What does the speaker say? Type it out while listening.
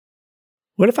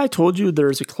What if I told you there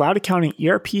is a cloud accounting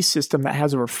ERP system that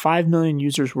has over 5 million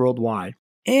users worldwide?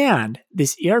 And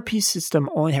this ERP system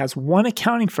only has one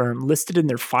accounting firm listed in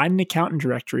their Find an Accountant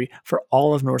directory for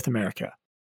all of North America.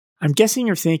 I'm guessing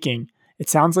you're thinking,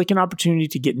 it sounds like an opportunity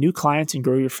to get new clients and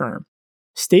grow your firm.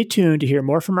 Stay tuned to hear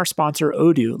more from our sponsor,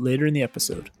 Odoo, later in the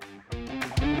episode.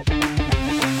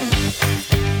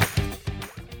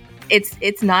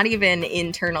 It's not even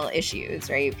internal issues,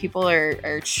 right? People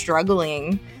are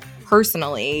struggling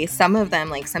personally. Some of them,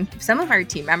 like some of our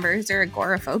team members are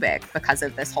agoraphobic because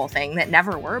of this whole thing that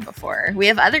never were before. We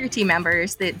have other team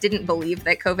members that didn't believe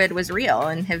that COVID was real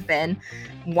and have been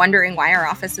wondering why our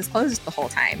office is closed the whole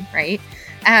time, right?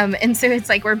 And so it's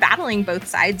like we're battling both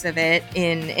sides of it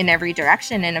in every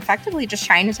direction and effectively just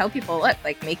trying to tell people, look,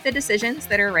 like make the decisions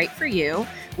that are right for you.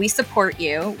 We support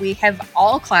you. We have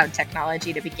all cloud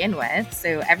technology to begin with.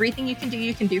 So everything you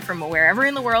can do from wherever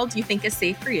in the world you think is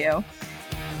safe for you.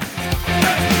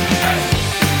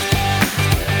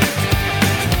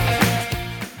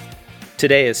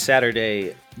 Today is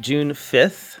Saturday, June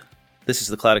 5th. This is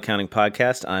the Cloud Accounting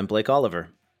Podcast. I'm Blake Oliver.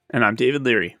 And I'm David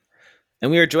Leary.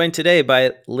 And we are joined today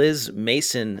by Liz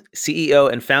Mason,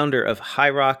 CEO and founder of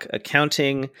High Rock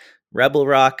Accounting, Rebel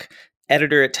Rock,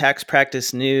 editor at Tax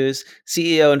Practice News,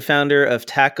 CEO and founder of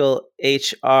Tackle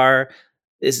HR.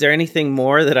 Is there anything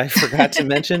more that I forgot to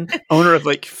mention? Owner of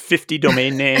like 50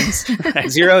 domain names.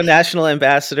 Xero national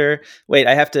ambassador. Wait,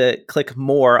 I have to click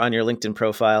more on your LinkedIn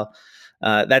profile.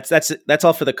 That's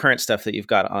all for the current stuff that you've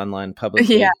got online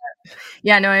publicly.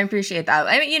 Yeah, no, I appreciate that.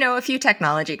 I mean, a few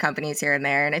technology companies here and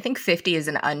there, and I think 50 is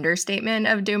an understatement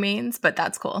of domains, but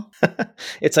that's cool.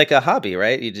 It's like a hobby,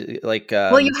 right?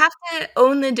 Well, you have to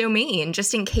own the domain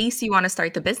just in case you want to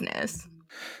start the business.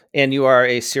 And you are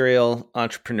a serial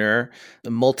entrepreneur, a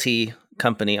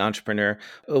multi-company entrepreneur.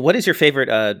 What is your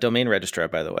favorite domain registrar,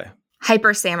 by the way?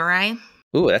 Hyper Samurai.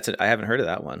 Ooh, I haven't heard of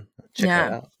that one. Check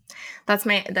that out. That's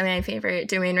my favorite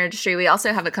domain registry. We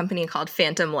also have a company called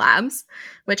Phantom Labs,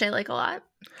 which I like a lot.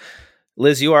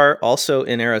 Liz, you are also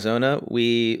in Arizona.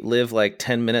 We live like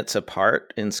 10 minutes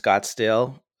apart in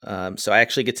Scottsdale. So I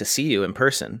actually get to see you in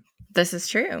person. This is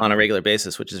true. On a regular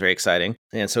basis, which is very exciting.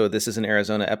 And so this is an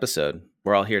Arizona episode.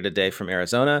 We're all here today from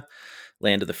Arizona,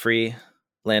 land of the free,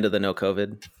 land of the no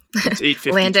COVID. It's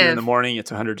 8:52 in the morning.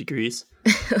 It's 100 degrees.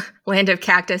 Land of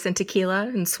cactus and tequila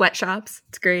and sweatshops.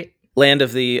 It's great. Land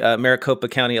of the Maricopa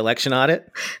County election audit.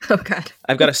 Oh, God.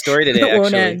 I've got a story today, actually.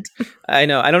 Won't end. I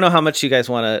know. I don't know how much you guys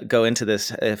want to go into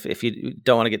this if you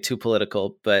don't want to get too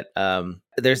political, but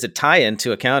there's a tie-in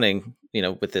to accounting,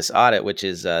 with this audit, which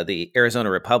is the Arizona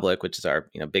Republic, which is our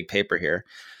big paper here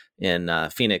in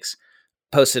Phoenix,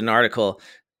 posted an article,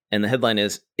 and the headline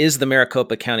is the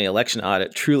Maricopa County election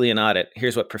audit truly an audit?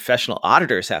 Here's what professional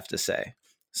auditors have to say.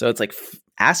 So it's like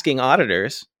asking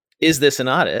auditors, is this an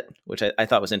audit? Which I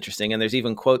thought was interesting. And there's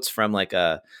even quotes from like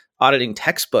a auditing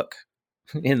textbook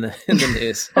in the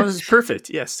news. Oh, this is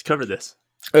perfect. Yes, cover this.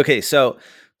 Okay, so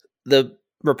the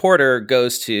reporter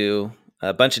goes to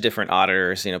a bunch of different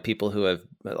auditors, people who have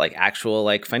like actual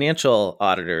like financial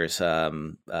auditors,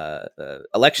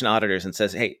 election auditors, and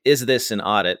says, hey, is this an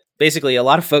audit? Basically, a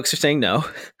lot of folks are saying no,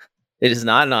 it is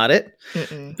not an audit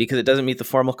because it doesn't meet the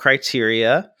formal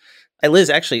criteria.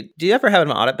 Liz, actually, do you ever have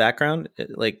an audit background?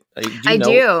 I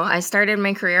do. I started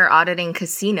my career auditing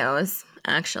casinos,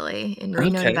 actually, in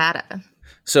Reno, Nevada.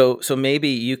 So maybe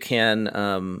you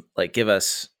can give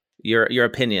us your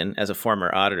opinion as a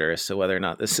former auditor as to whether or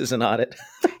not this is an audit.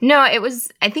 No,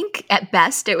 I think at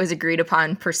best it was agreed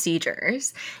upon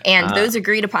procedures. And those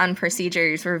agreed upon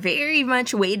procedures were very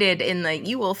much weighted in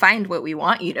you will find what we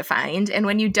want you to find. And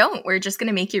when you don't, we're just going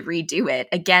to make you redo it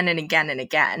again and again and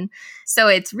again. So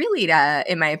it's really,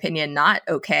 in my opinion, not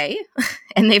okay.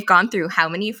 And they've gone through how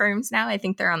many firms now? I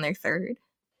think they're on their third.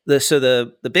 So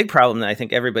the big problem that I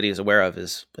think everybody is aware of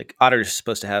is like auditors are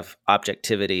supposed to have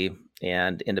objectivity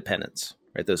and independence,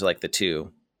 right? Those are like the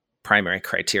two primary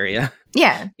criteria.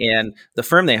 Yeah. And the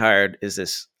firm they hired is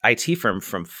this IT firm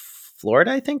from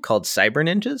Florida, I think, called Cyber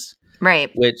Ninjas.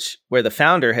 Right. Where the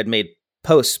founder had made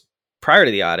posts prior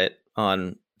to the audit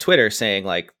on Twitter saying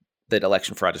like that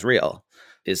election fraud is real.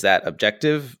 Is that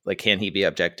objective? Like, can he be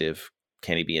objective?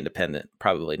 Can he be independent?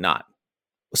 Probably not.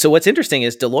 So what's interesting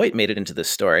is Deloitte made it into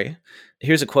this story.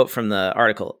 Here's a quote from the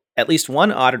article. At least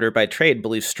one auditor by trade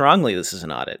believes strongly this is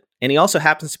an audit, and he also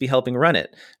happens to be helping run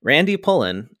it. Randy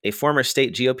Pullen, a former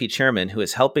state GOP chairman who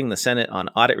is helping the Senate on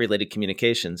audit-related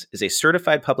communications, is a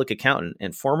certified public accountant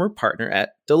and former partner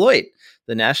at Deloitte,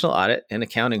 the national audit and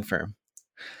accounting firm.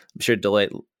 I'm sure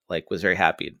Deloitte was very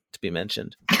happy to be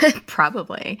mentioned.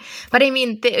 Probably. But I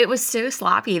mean, it was so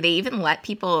sloppy. They even let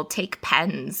people take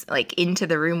pens like into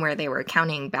the room where they were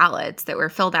counting ballots that were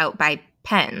filled out by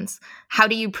pens. How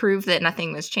do you prove that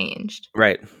nothing was changed?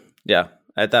 Right. Yeah.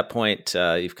 At that point,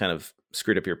 you've kind of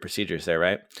screwed up your procedures there,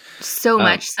 right? So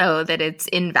much so that it's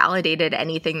invalidated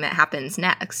anything that happens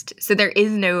next. So there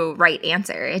is no right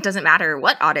answer. It doesn't matter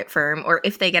what audit firm or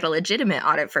if they get a legitimate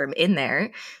audit firm in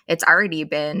there. It's already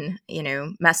been,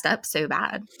 messed up so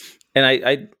bad. And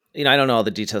I don't know all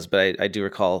the details, but I do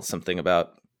recall something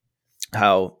about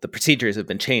how the procedures have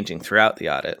been changing throughout the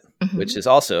audit, which is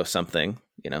also something,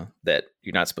 that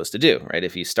you're not supposed to do, right?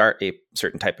 If you start a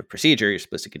certain type of procedure, you're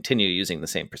supposed to continue using the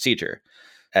same procedure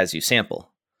as you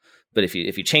sample. But if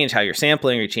you change how you're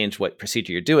sampling or you change what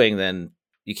procedure you're doing, then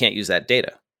you can't use that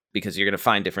data because you're going to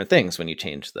find different things when you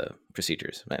change the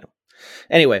procedures.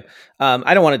 Anyway,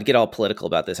 I don't want to get all political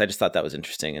about this. I just thought that was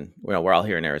interesting. And we're all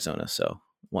here in Arizona, so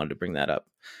wanted to bring that up.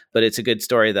 But it's a good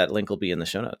story. That link will be in the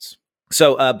show notes.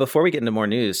 So before we get into more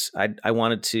news, I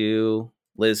wanted to,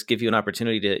 Liz, give you an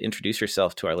opportunity to introduce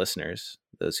yourself to our listeners,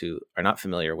 those who are not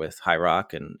familiar with High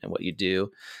Rock and what you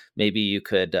do. Maybe you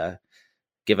could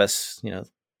give us,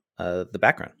 the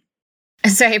background.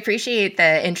 So I appreciate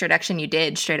the introduction you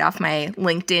did straight off my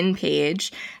LinkedIn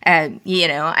page.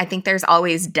 I think there's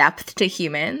always depth to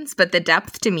humans, but the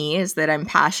depth to me is that I'm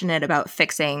passionate about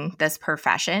fixing this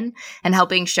profession and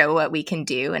helping show what we can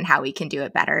do and how we can do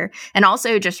it better. And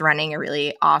also just running a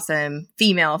really awesome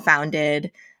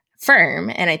female-founded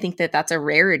firm. And I think that that's a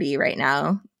rarity right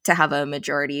now to have a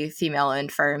majority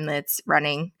female-owned firm that's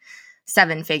running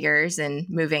 7 figures and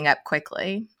moving up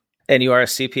quickly. And you are a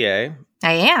CPA.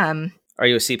 I am. Are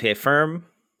you a CPA firm?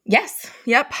 Yes.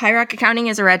 Yep. High Rock Accounting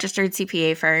is a registered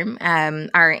CPA firm.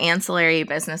 Our ancillary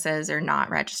businesses are not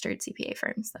registered CPA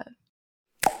firms, though.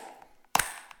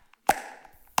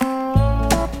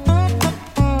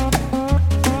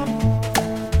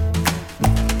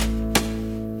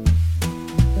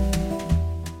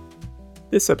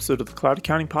 This episode of the Cloud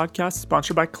Accounting Podcast is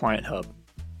sponsored by Client Hub.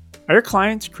 Are your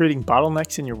clients creating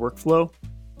bottlenecks in your workflow?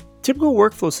 Typical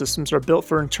workflow systems are built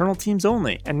for internal teams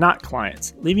only and not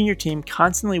clients, leaving your team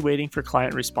constantly waiting for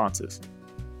client responses.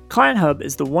 Client Hub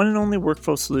is the one and only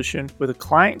workflow solution with a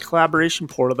client collaboration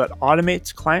portal that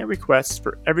automates client requests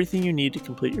for everything you need to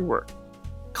complete your work.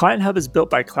 Client Hub is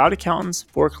built by cloud accountants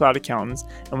for cloud accountants,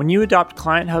 and when you adopt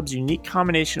Client Hub's unique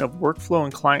combination of workflow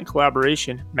and client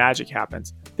collaboration, magic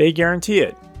happens. They guarantee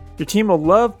it. Your team will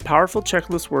love powerful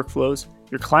checklist workflows.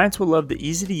 Your clients will love the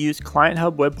easy-to-use Client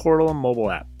Hub web portal and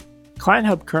mobile app. Client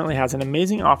Hub currently has an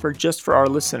amazing offer just for our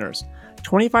listeners.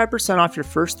 25% off your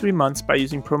first 3 months by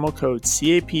using promo code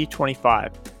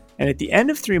CAP25. And at the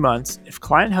end of 3 months, if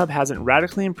Client Hub hasn't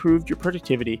radically improved your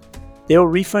productivity, they will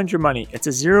refund your money. It's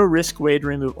a zero-risk way to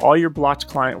remove all your blocked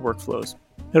client workflows.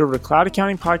 Head over to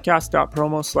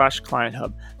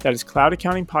cloudaccountingpodcast.promo/clienthub. That is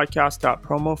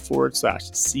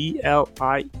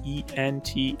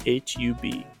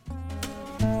cloudaccountingpodcast.promo/CLIENTHUB.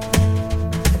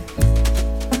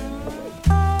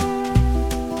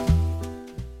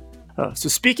 So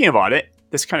speaking of audit,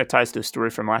 this kind of ties to a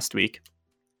story from last week.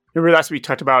 Remember last week we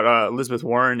talked about Elizabeth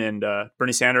Warren and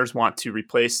Bernie Sanders want to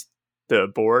replace the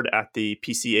board at the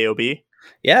PCAOB?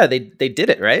 Yeah, they did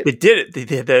it, right? They did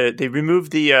it. They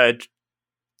removed the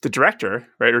director,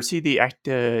 right? Or is he the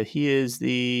he is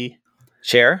the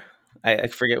chair? I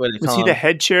forget what was he the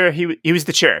head chair? He was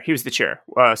the chair. He was the chair.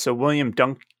 So William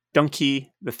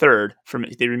Dunkey III,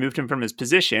 they removed him from his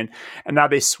position, and now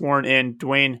they sworn in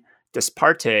Dwayne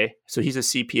Desparte, so he's a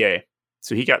CPA.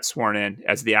 So he got sworn in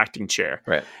as the acting chair.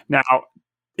 Right. Now,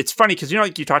 it's funny because,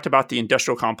 like you talked about the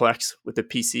industrial complex with the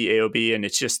PCAOB, and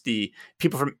it's just the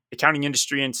people from accounting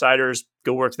industry insiders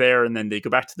go work there, and then they go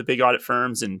back to the big audit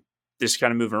firms and just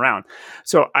kind of move around.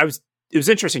 So it was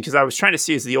interesting because I was trying to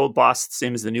see, is the old boss the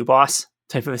same as the new boss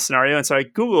type of a scenario? And so I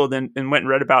Googled and went and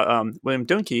read about William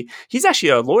Dunkey. He's actually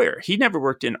a lawyer. He never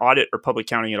worked in audit or public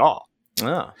accounting at all.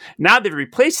 Oh. Now they've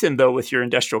replaced him, though, with your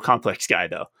industrial complex guy,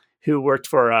 though, who worked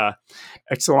for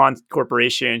Exelon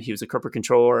Corporation. He was a corporate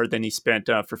controller. Then he spent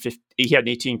he had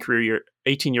an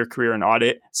 18-year career in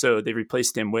audit. So they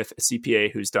replaced him with a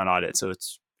CPA who's done audit. So it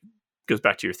goes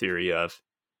back to your theory of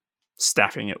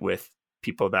staffing it with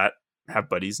people that have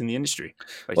buddies in the industry.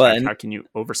 How can you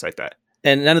oversight that?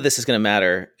 And none of this is going to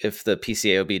matter if the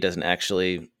PCAOB doesn't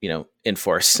actually,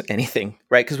 enforce anything,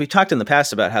 right? Because we've talked in the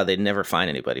past about how they never fine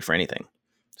anybody for anything.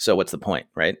 So what's the point,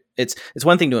 right? It's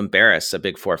one thing to embarrass a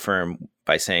Big Four firm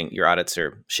by saying your audits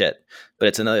are shit, but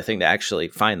it's another thing to actually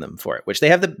fine them for it, which they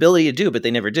have the ability to do, but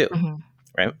they never do,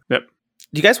 right? Yep.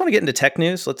 Do you guys want to get into tech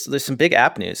news? There's some big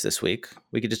app news this week.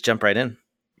 We could just jump right in.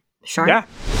 Sure. Yeah.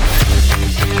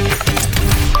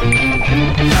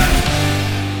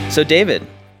 So David,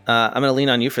 I'm going to lean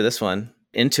on you for this one.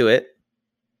 Intuit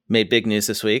made big news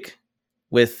this week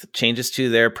with changes to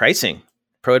their pricing.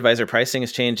 ProAdvisor pricing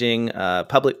is changing.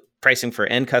 Public pricing for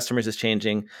end customers is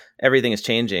changing. Everything is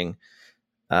changing.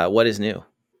 What is new?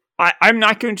 I'm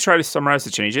not going to try to summarize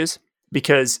the changes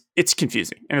because it's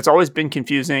confusing. And it's always been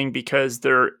confusing because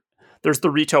there's the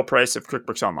retail price of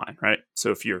QuickBooks Online, right?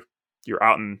 So if you're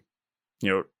out in,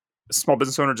 a small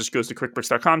business owner just goes to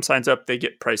QuickBooks.com, signs up, they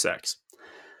get price X.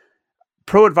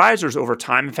 ProAdvisors over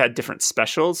time have had different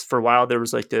specials. For a while, there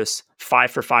was like this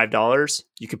 5 for $5.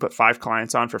 You could put 5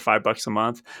 clients on for $5 a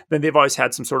month. Then they've always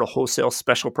had some sort of wholesale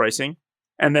special pricing.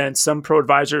 And then some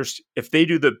ProAdvisors, if they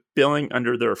do the billing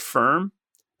under their firm,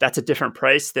 that's a different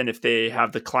price than if they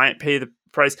have the client pay the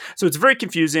price. So it's very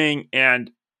confusing.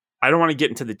 And I don't want to get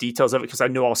into the details of it because I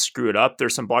know I'll screw it up.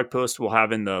 There's some blog posts we'll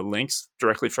have in the links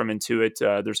directly from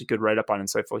Intuit. There's a good write-up on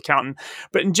Insightful Accountant.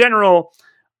 But in general,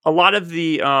 a lot of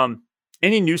the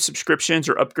any new subscriptions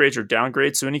or upgrades or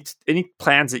downgrades, so any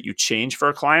plans that you change for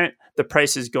a client, the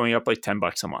price is going up like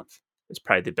 $10 a month. It's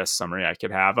probably the best summary I could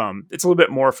have. It's a little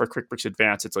bit more for QuickBooks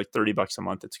Advanced. It's like $30 a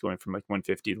month. It's going from like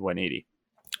 $150 to $180.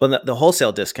 Well, the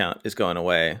wholesale discount is going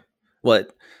away.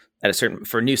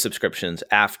 For new subscriptions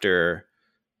after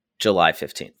July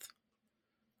 15th.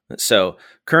 So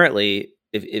currently,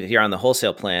 if you're on the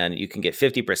wholesale plan, you can get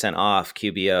 50% off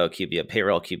QBO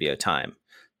payroll, QBO time.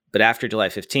 But after July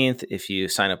 15th, if you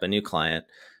sign up a new client,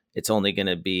 it's only going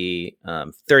to be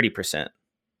 30%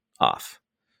 off.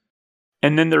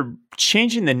 And then they're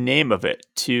changing the name of it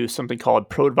to something called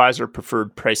ProAdvisor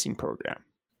Preferred Pricing Program,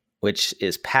 which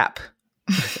is PAP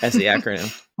as the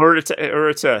acronym. or it's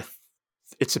a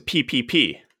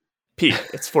PPP.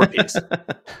 It's 4 P's.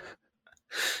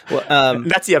 Well,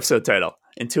 that's the episode title.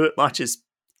 Intuit launches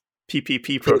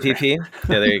PPP program. PPP?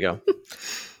 Yeah, there you go.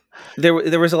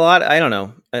 There was a lot. I don't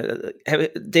know,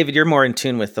 David. You're more in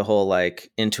tune with the whole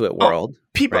like Intuit world.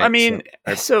 People, right? I mean,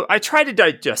 so I try to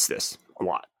digest this a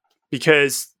lot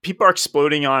because people are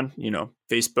exploding on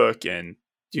Facebook, and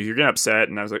you're getting upset.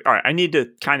 And I was like, all right, I need to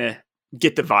kind of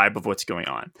get the vibe of what's going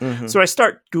on. Mm-hmm. So I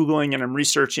start Googling and I'm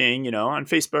researching. On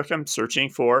Facebook, I'm searching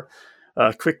for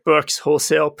QuickBooks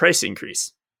wholesale price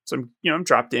increase. So I'm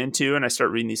dropped into, and I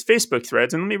start reading these Facebook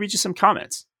threads, and let me read you some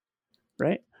comments.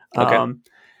 Right. Okay.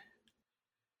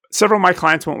 Several of my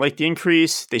clients won't like the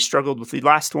increase. They struggled with the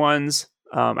last ones.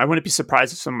 I wouldn't be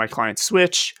surprised if some of my clients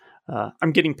switch.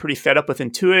 I'm getting pretty fed up with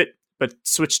Intuit, but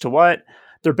switch to what?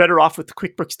 They're better off with the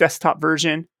QuickBooks desktop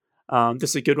version.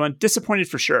 This is a good one. Disappointed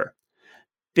for sure.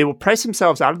 They will price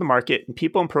themselves out of the market, and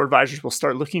people and ProAdvisors will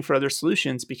start looking for other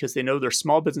solutions because they know their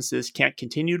small businesses can't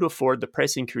continue to afford the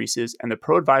price increases, and the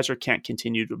ProAdvisor can't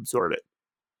continue to absorb it.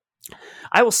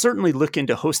 I will certainly look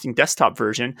into hosting desktop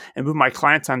version and move my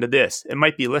clients onto this. It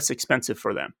might be less expensive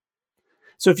for them.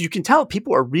 So if you can tell,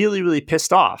 people are really, really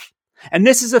pissed off. And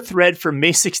this is a thread from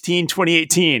May 16,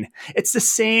 2018. It's the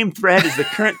same thread as the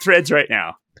current threads right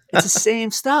now. It's the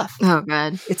same stuff. Oh,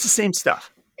 God. It's the same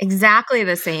stuff. Exactly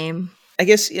the same. I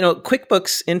guess,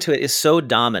 QuickBooks Intuit is so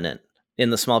dominant in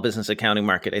the small business accounting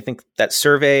market. I think that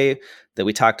survey that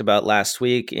we talked about last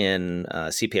week in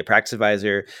CPA Practice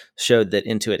Advisor showed that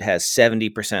Intuit has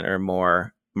 70% or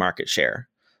more market share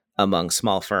among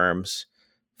small firms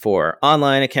for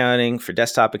online accounting, for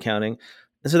desktop accounting.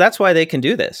 And so that's why they can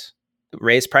do this.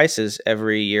 Raise prices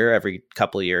every year, every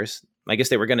couple of years. I guess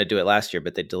they were going to do it last year,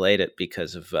 but they delayed it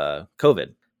because of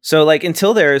COVID. So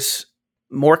until there's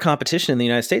more competition in the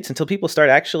United States, until people start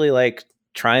actually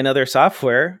trying other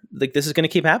software, this is going to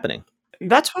keep happening.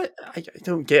 That's what I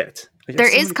don't get.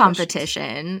 There is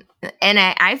competition. And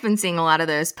I've been seeing a lot of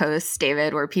those posts,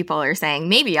 David, where people are saying,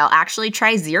 maybe I'll actually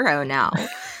try Xero now,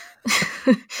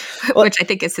 which I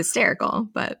think is hysterical.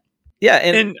 But yeah.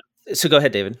 And so go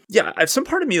ahead, David. Yeah. Some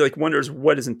part of me wonders,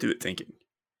 what is Intuit thinking?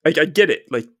 I get it.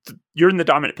 You're in the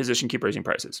dominant position, keep raising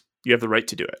prices. You have the right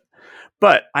to do it.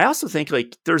 But I also think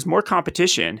there's more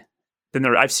competition than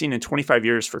I've seen in 25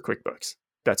 years for QuickBooks,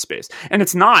 that space. And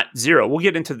it's not Xero. We'll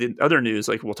get into the other news.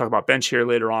 We'll talk about Bench here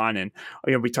later on. And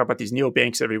we talk about these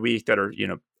neobanks every week that are,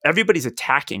 everybody's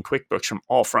attacking QuickBooks from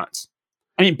all fronts.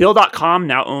 I mean, Bill.com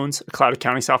now owns a cloud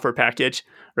accounting software package,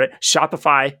 right?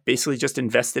 Shopify basically just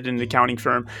invested in an accounting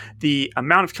firm. The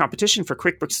amount of competition for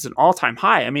QuickBooks is an all-time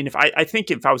high. I mean, I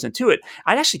think if I was Intuit,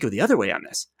 I'd actually go the other way on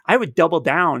this. I would double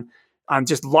down on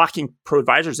just locking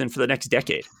ProAdvisors in for the next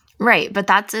decade. Right. But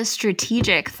that's a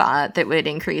strategic thought that would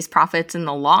increase profits in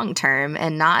the long term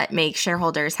and not make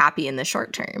shareholders happy in the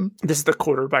short term. This is the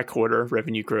quarter by quarter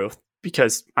revenue growth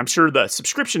because I'm sure the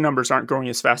subscription numbers aren't growing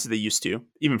as fast as they used to.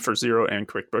 Even for Xero and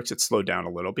QuickBooks, it's slowed down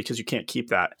a little because you can't keep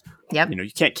that. Yep.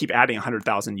 You can't keep adding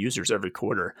 100,000 users every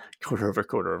quarter over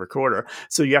quarter.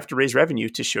 So you have to raise revenue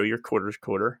to show your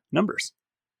quarter numbers.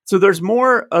 So there's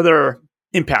more other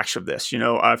impacts of this.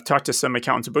 I've talked to some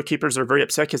accountants and bookkeepers that are very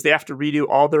upset because they have to redo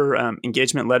all their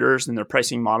engagement letters and their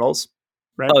pricing models.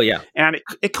 Right? Oh, yeah. And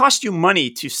it costs you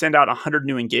money to send out 100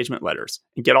 new engagement letters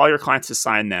and get all your clients to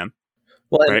sign them.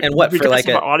 Well, right? and what, we for like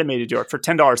an automated do it for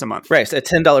 $10 a month. Right, a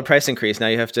 $10 price increase. Now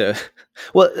you have to,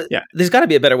 yeah. There's got to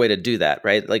be a better way to do that,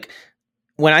 right? Like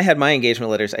when I had my engagement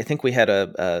letters, I think we had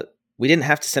we didn't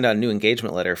have to send out a new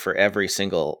engagement letter for every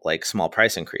single like small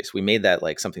price increase. We made that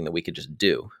like something that we could just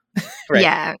do.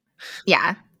 Right?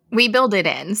 Yeah. We build it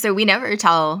in. So we never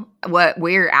tell what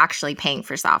we're actually paying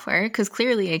for software because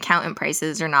clearly accountant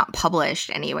prices are not published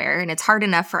anywhere. And it's hard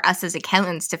enough for us as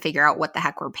accountants to figure out what the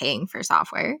heck we're paying for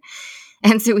software.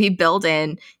 And so we build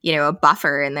in, a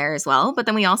buffer in there as well. But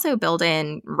then we also build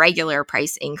in regular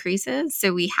price increases.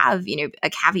 So we have, a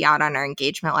caveat on our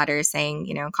engagement letter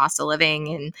saying, cost of living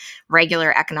and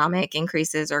regular economic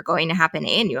increases are going to happen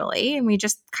annually. And we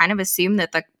just kind of assume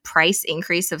that the price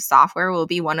increase of software will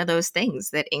be one of those things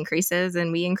that increases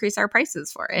and we increase our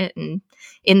prices for it. And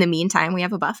in the meantime, we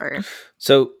have a buffer.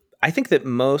 So I think that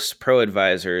most pro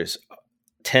advisors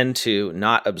tend to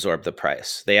not absorb the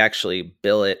price. They actually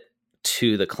bill it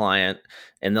to the client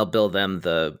and they'll bill them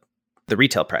the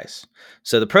retail price.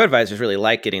 So the pro advisors really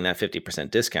like getting that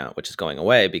 50% discount, which is going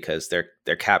away because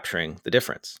they're capturing the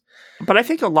difference. But I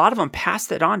think a lot of them pass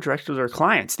that on directly to their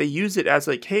clients. They use it as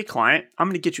like, hey, client, I'm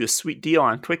going to get you a sweet deal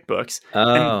on QuickBooks.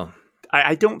 Oh. And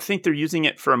I don't think they're using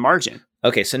it for a margin.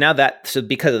 Okay, so now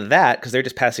because of that, because they're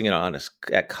just passing it on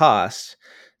at cost,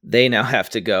 they now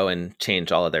have to go and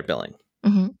change all of their billing.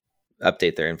 Mm-hmm.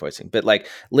 Update their invoicing. But like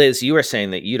Liz, you were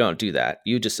saying that you don't do that.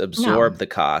 You just absorb the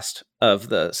cost of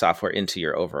the software into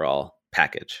your overall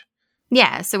package.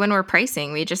 Yeah. So when we're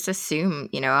pricing, we just assume,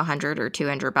 $100 or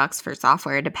 $200 for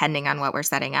software, depending on what we're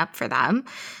setting up for them.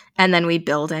 And then we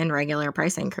build in regular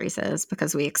price increases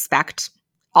because we expect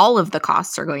all of the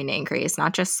costs are going to increase,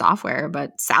 not just software,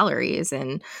 but salaries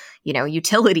and,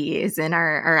 utilities and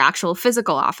our actual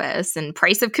physical office and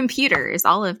price of computers,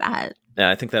 all of that.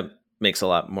 Yeah, I think that makes a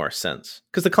lot more sense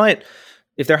because the client,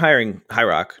 if they're hiring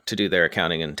HighRock to do their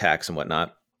accounting and tax and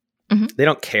whatnot, they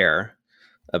don't care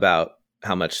about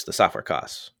how much the software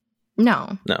costs.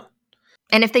 No.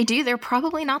 And if they do, they're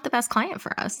probably not the best client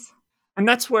for us. And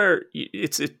that's where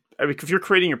if you're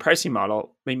creating your pricing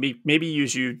model, maybe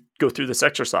you go through this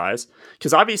exercise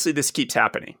because obviously this keeps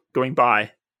happening. Going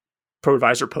by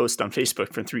ProAdvisor post on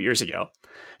Facebook from 3 years ago,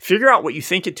 figure out what you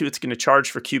think it's going to charge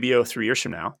for QBO 3 years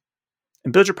from now.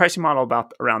 And build your pricing model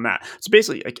around that. So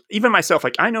basically, like even myself,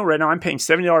 like I know right now I'm paying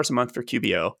 $70 a month for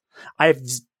QBO. I have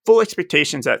full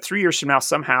expectations that 3 years from now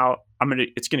somehow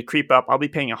it's gonna creep up. I'll be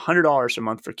paying $100 a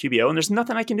month for QBO, and there's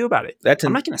nothing I can do about it.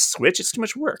 I'm not gonna switch. It's too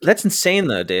much work. That's insane,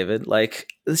 though, David.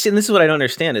 Like, this is what I don't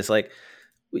understand. Is like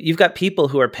you've got people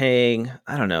who are paying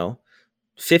 $50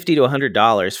 to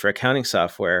 $100 for accounting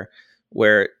software,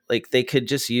 where like they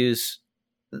could use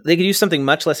something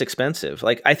much less expensive.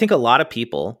 Like I think a lot of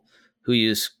people who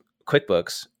use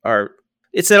QuickBooks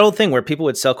it's that old thing where people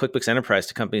would sell QuickBooks Enterprise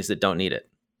to companies that don't need it,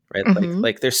 right? Mm-hmm.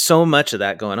 Like there's so much of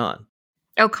that going on.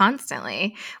 Oh,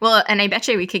 constantly. Well, and I bet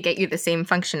you we could get you the same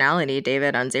functionality,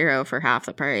 David, on Xero for half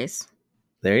the price.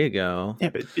 There you go. Yeah,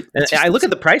 but I look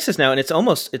at the prices now and it's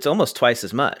almost twice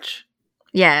as much.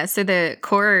 Yeah, so the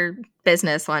core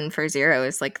business one for Xero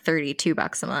is like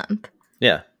 $32 a month.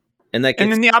 Yeah. And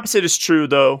then the opposite is true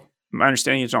though. My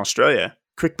understanding is in Australia,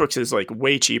 QuickBooks is like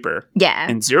way cheaper. Yeah.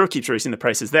 And Xero keeps raising the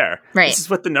prices there. Right. This is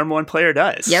what the number one player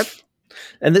does. Yep.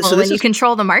 And when you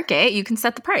control the market, you can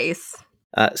set the price.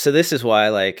 So this is why,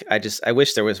 like, I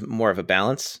wish there was more of a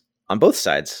balance on both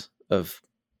sides of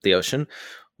the ocean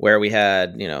where we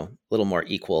had, a little more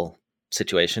equal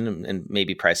situation and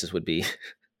maybe prices would be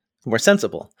more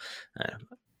sensible.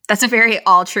 That's a very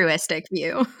altruistic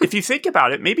view. If you think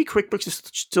about it, maybe QuickBooks is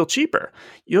still cheaper.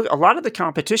 A lot of the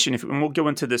competition, and we'll go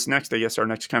into this next, I guess our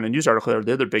next kind of news article, or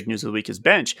the other big news of the week is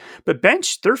Bench. But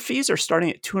Bench, their fees are starting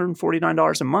at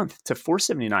 $249 a month to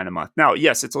 $479 a month. Now,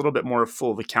 yes, it's a little bit more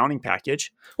full of accounting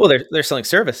package. Well, they're selling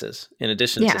services in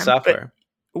addition to software.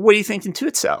 What do you think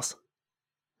Intuit sells?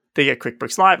 They get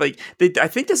QuickBooks Live. I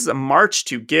think this is a march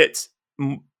to get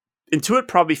Intuit.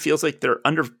 Probably feels like they're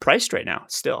underpriced right now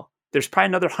still. There's probably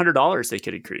another $100 they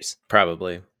could increase.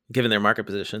 Probably, given their market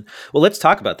position. Well, let's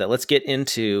talk about that. Let's get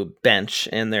into Bench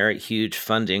and their huge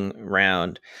funding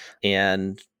round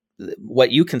and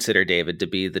what you consider, David, to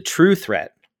be the true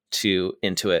threat to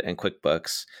Intuit and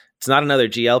QuickBooks It's not another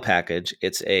GL package.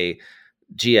 It's a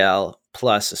GL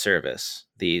plus a service.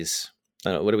 These,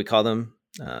 what do we call them?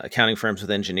 Accounting firms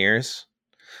with engineers.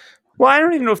 Well, I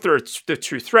don't even know if they're the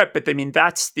true threat, but I mean,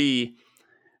 that's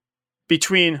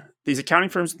between these accounting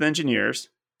firms with engineers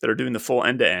that are doing the full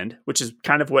end-to-end, which is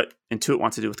kind of what Intuit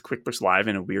wants to do with QuickBooks Live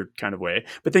in a weird kind of way.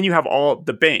 But then you have all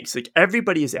the banks. Like,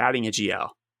 everybody is adding a GL,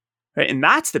 right? And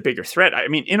that's the bigger threat. I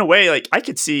mean, in a way, like, I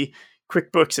could see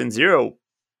QuickBooks and Xero,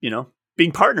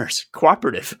 being partners,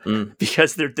 cooperative,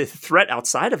 because the threat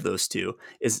outside of those two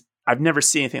is, I've never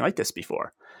seen anything like this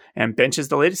before. And Bench is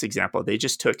the latest example. They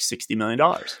just took $60 million.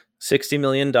 $60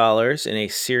 million in a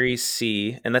Series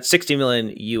C, and that's $60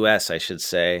 million US, I should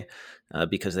say,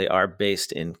 because they are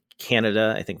based in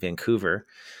Canada, I think Vancouver.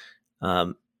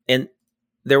 And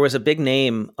there was a big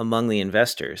name among the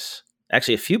investors,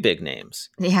 actually a few big names.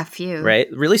 Yeah, few. Right?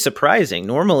 Really surprising.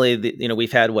 Normally,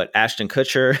 we've had Ashton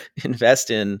Kutcher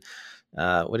invest in,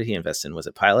 what did he invest in? Was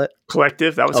it Pilot?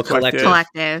 Collective. That was Collective.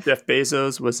 Collective. Jeff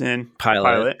Bezos was in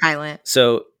Pilot.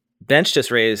 So Bench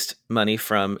just raised money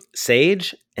from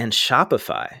Sage and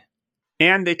Shopify.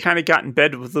 And they kind of got in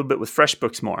bed with a little bit with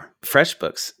FreshBooks more.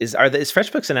 FreshBooks. Is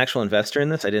FreshBooks an actual investor in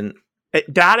this?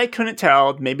 That I couldn't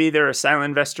tell. Maybe they're a silent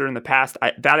investor in the past.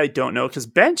 I don't know, because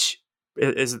Bench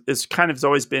is kind of has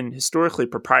always been historically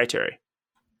proprietary.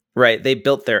 Right. They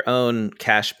built their own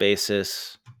cash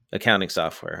basis accounting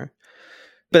software.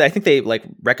 But I think they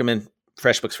recommend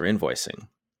FreshBooks for invoicing.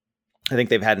 I think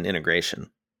they've had an integration.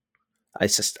 I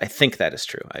think that is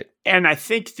true. And I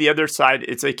think the other side,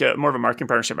 it's like more of a marketing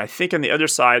partnership. I think on the other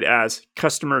side, as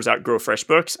customers outgrow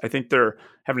FreshBooks, I think they're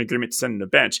having an agreement to send them to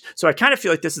Bench. So I kind of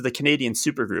feel like this is the Canadian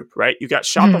supergroup, right? You got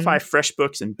Shopify,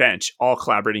 FreshBooks, and Bench all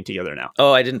collaborating together now.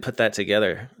 Oh, I didn't put that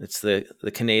together. It's the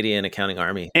Canadian accounting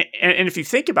army. And if you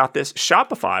think about this,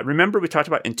 Shopify, remember we talked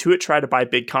about Intuit tried to buy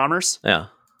BigCommerce? Yeah.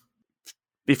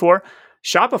 Before,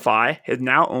 Shopify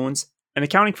now owns an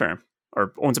accounting firm,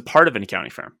 or owns a part of an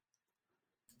accounting firm.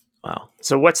 Wow.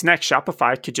 So what's next?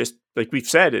 Shopify could just, like we've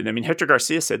said, and I mean, Hector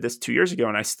Garcia said this 2 years ago,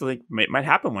 and I still think it might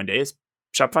happen one day, is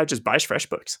Shopify just buys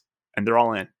FreshBooks, and they're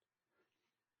all in.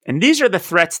 And these are the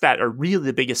threats that are really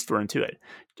the biggest for Intuit.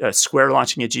 Square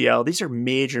launching a GL, these are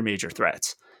major, major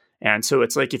threats. And so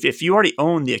it's like, if you already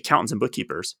own the accountants and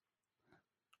bookkeepers,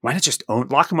 why not just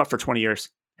lock them up for 20 years?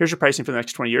 Here's your pricing for the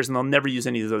next 20 years, and they'll never use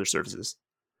any of those other services.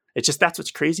 It's just, that's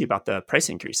what's crazy about the price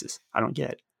increases. I don't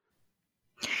get it.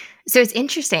 So it's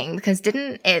interesting because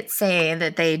didn't it say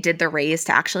that they did the raise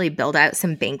to actually build out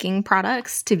some banking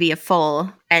products to be a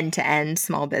full end-to-end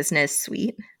small business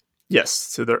suite? Yes.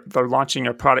 So they're launching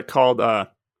a product called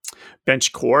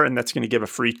Bench Core, and that's going to give a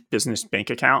free business bank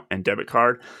account and debit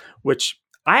card, which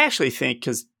I actually think,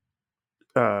 because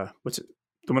what's it?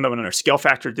 The one that went under Scale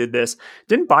Factor did this.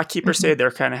 Didn't BotKeeper say they're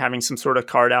kind of having some sort of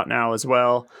card out now as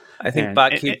well? I think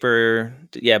BotKeeper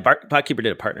did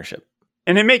a partnership.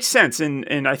 And it makes sense.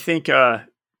 And I think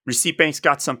Receipt Bank's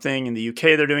got something in the UK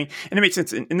they're doing. And it makes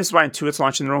sense. And this is why Intuit's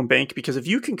launching their own bank, because if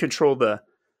you can control the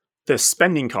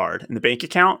spending card and the bank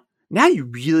account, now you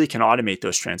really can automate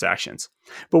those transactions.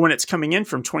 But when it's coming in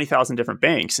from 20,000 different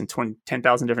banks and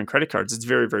 10,000 different credit cards, it's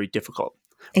very, very difficult.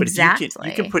 But exactly.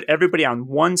 If you can put everybody on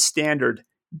one standard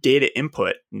data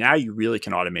input, now you really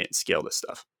can automate and scale this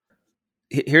stuff.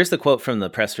 Here's the quote from the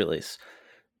press release.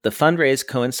 The fundraise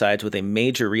coincides with a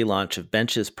major relaunch of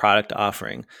Bench's product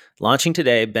offering. Launching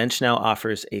today, Bench now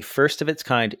offers a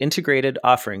first-of-its-kind integrated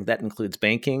offering that includes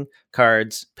banking,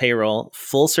 cards, payroll,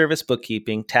 full-service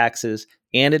bookkeeping, taxes,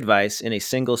 and advice in a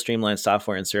single streamlined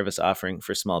software and service offering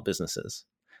for small businesses.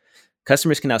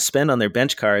 Customers can now spend on their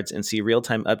Bench cards and see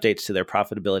real-time updates to their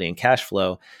profitability and cash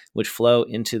flow, which flow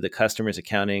into the customer's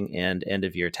accounting and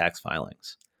end-of-year tax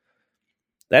filings.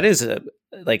 That is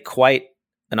quite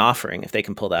an offering if they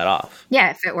can pull that off. Yeah,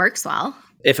 if it works well.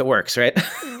 If it works, right?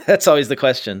 That's always the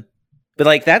question.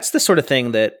 But that's the sort of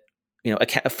thing that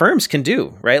firms can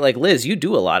do, right? Like Liz, you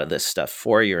do a lot of this stuff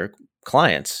for your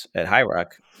clients at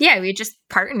HighRock. Yeah, we just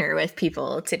partner with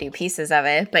people to do pieces of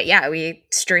it. But yeah, we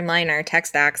streamline our tech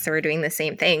stack, so we're doing the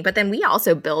same thing. But then we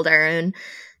also build our own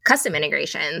custom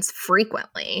integrations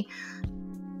frequently.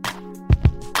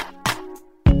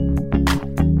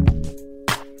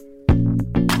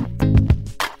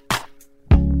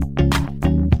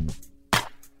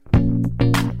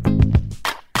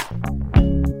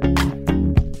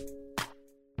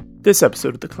 This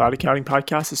episode of the Cloud Accounting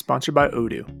Podcast is sponsored by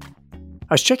Odoo.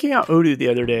 I was checking out Odoo the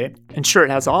other day, and sure,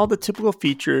 it has all the typical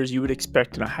features you would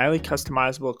expect in a highly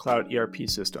customizable cloud ERP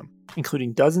system,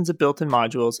 including dozens of built-in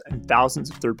modules and thousands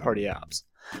of third-party apps.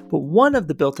 But one of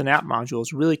the built-in app modules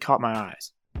really caught my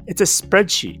eyes. It's a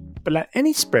spreadsheet. But not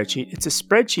any spreadsheet, it's a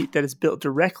spreadsheet that is built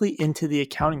directly into the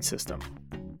accounting system.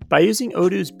 By using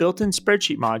Odoo's built-in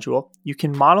spreadsheet module, you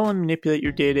can model and manipulate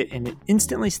your data and it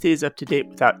instantly stays up to date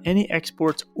without any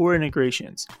exports or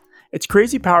integrations. It's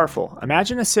crazy powerful.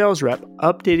 Imagine a sales rep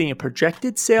updating a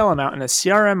projected sale amount in a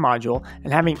CRM module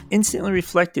and having instantly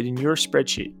reflected in your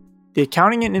spreadsheet. The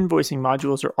accounting and invoicing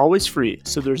modules are always free,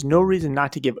 so there's no reason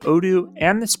not to give Odoo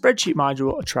and the spreadsheet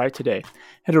module a try today.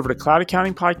 Head over to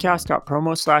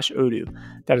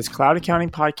cloudaccountingpodcast.promo/Odoo. That is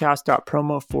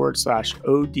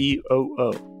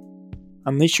cloudaccountingpodcast.promo/ODOO.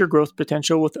 Unleash your growth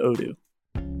potential with Odoo.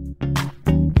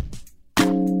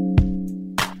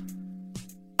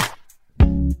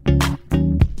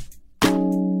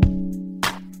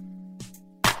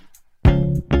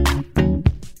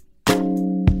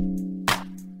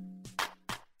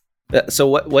 So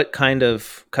what kind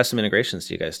of custom integrations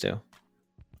do you guys do?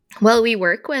 Well, we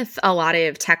work with a lot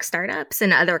of tech startups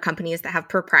and other companies that have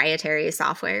proprietary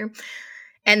software.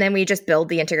 And then we just build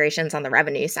the integrations on the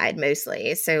revenue side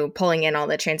mostly. So pulling in all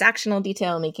the transactional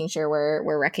detail, making sure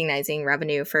we're recognizing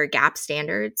revenue for GAAP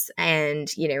standards and,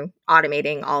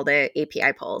 automating all the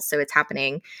API pulls. So it's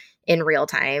happening in real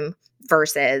time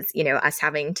versus, us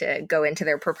having to go into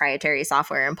their proprietary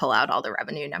software and pull out all the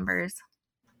revenue numbers.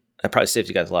 That probably saves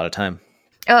you guys a lot of time.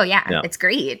 Oh, yeah. It's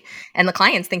great. And the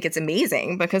clients think it's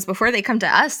amazing because before they come to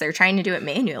us, they're trying to do it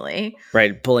manually.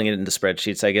 Right. Pulling it into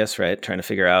spreadsheets, I guess, right? Trying to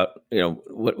figure out,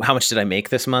 how much did I make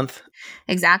this month?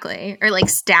 Exactly. Or like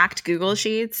stacked Google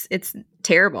Sheets. It's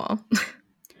terrible.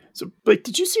 So, Blake,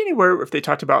 did you see anywhere if they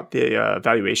talked about the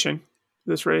valuation of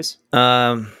this raise?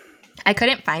 I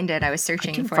couldn't find it. I was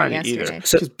searching for it yesterday.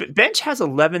 Because Bench has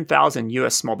 11,000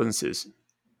 U.S. small businesses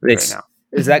right now.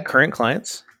 Is that current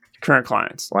clients? Current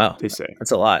clients. Wow. They say.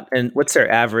 That's a lot. And what's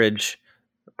their average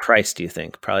price, do you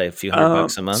think? Probably a few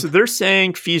 $100 a month? So they're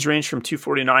saying fees range from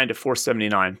 $249 to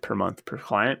 $479 per month per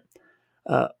client.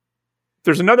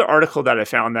 There's another article that I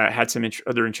found that had some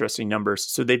other interesting numbers.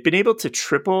 So they've been able to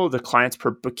triple the clients per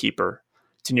bookkeeper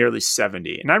to nearly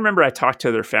 70. And I remember I talked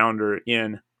to their founder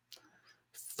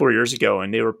 4 years ago,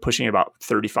 and they were pushing about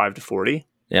 35 to 40.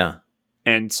 Yeah.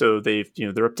 And so they're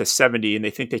up to 70, and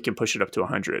they think they can push it up to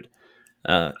 100.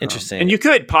 Interesting. And you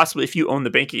could possibly, if you own the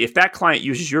bank, if that client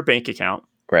uses your bank account,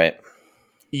 right,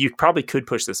 you probably could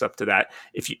push this up to that.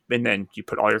 And then you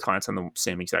put all your clients on the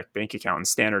same exact bank account and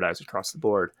standardize across the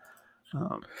board.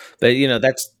 But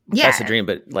that's a dream.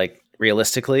 But like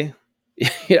realistically,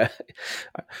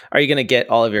 are you going to get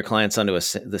all of your clients onto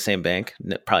the same bank?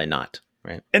 No, probably not.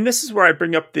 Right. And this is where I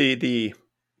bring up the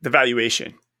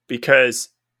valuation, because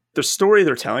the story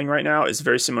they're telling right now is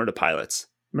very similar to Pilot's.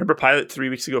 Remember Pilot 4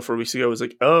 weeks ago was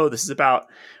like, oh, this is about,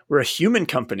 we're a human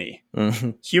company,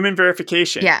 human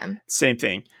verification. Yeah. Same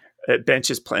thing. Bench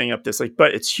is playing up this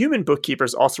but it's human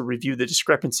bookkeepers also review the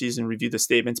discrepancies and review the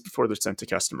statements before they're sent to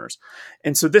customers.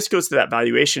 And so this goes to that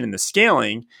valuation and the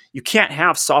scaling. You can't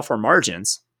have software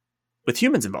margins with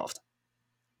humans involved.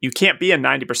 You can't be a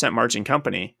 90% margin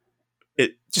company.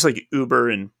 It just like Uber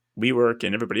and WeWork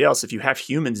and everybody else, if you have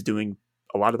humans doing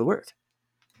a lot of the work.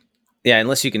 Yeah,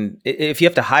 unless if you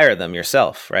have to hire them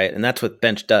yourself, right? And that's what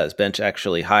Bench does. Bench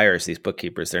actually hires these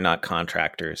bookkeepers. They're not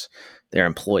contractors. They're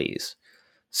employees.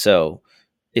 So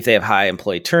if they have high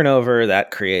employee turnover, that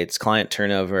creates client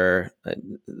turnover.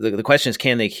 The question is,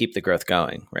 can they keep the growth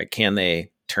going, right? Can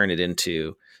they turn it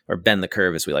into, or bend the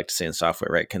curve, as we like to say in software,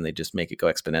 right? Can they just make it go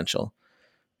exponential?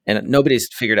 And nobody's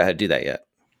figured out how to do that yet.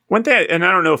 One thing, and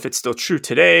I don't know if it's still true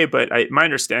today, but my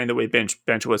understanding the way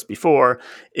Bench was before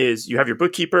is you have your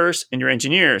bookkeepers and your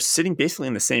engineers sitting basically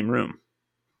in the same room.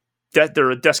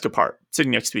 They're a desk apart,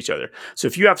 sitting next to each other. So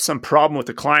if you have some problem with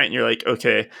the client and you're like,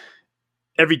 okay,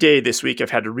 every day this week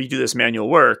I've had to redo this manual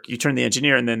work, you turn the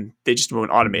engineer and then they just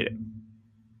won't automate it.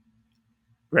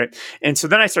 Right? And so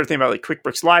then I started thinking about like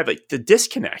QuickBooks Live, like the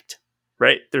disconnect,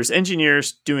 right? There's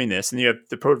engineers doing this and you have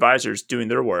the pro advisors doing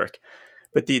their work.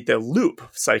 But the loop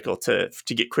cycle to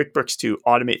get QuickBooks to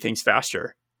automate things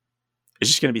faster is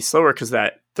just going to be slower because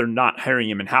that they're not hiring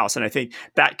him in-house. And I think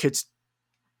that could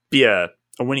be a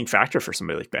winning factor for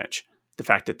somebody like Bench. The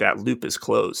fact that loop is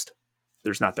closed.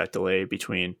 There's not that delay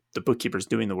between the bookkeepers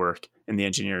doing the work and the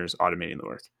engineers automating the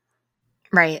work.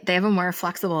 Right. They have a more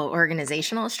flexible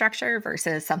organizational structure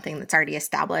versus something that's already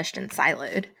established and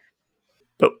siloed.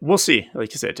 But we'll see.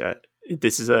 Like I said, you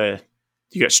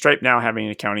got Stripe now having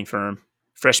an accounting firm.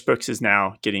 FreshBooks is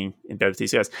now getting embedded with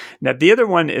these guys. Now, the other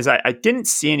one is I didn't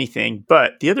see anything,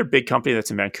 but the other big company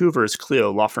that's in Vancouver is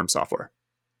Clio Law Firm Software.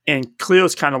 And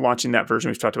Clio's kind of launching that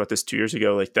version. We've talked about this 2 years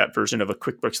ago, like that version of a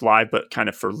QuickBooks Live, but kind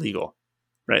of for legal,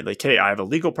 right? Like, hey, I have a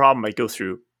legal problem. I go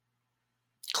through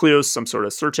Clio's some sort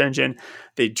of search engine.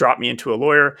 They drop me into a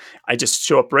lawyer. I just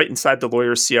show up right inside the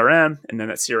lawyer's CRM, and then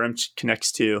that CRM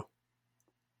connects to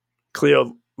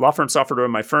Clio law firm software to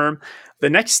run my firm. The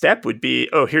next step would be,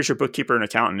 oh, here's your bookkeeper and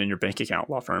accountant and your bank account,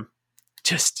 law firm.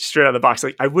 Just straight out of the box.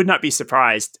 Like, I would not be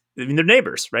surprised. I mean, they're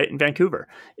neighbors, right, in Vancouver.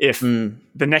 If the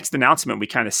next announcement we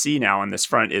kind of see now on this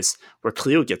front is where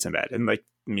Clio gets embedded, and like,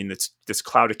 I mean, it's this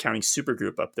cloud accounting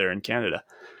supergroup up there in Canada,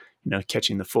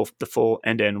 catching the full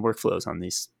end-to-end workflows on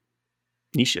these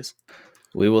niches.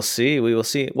 We will see. We will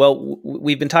see. Well,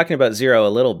 we've been talking about Xero a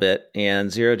little bit,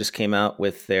 and Xero just came out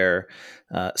with their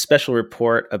special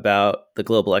report about the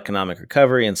global economic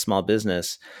recovery and small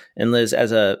business. And Liz,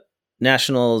 as a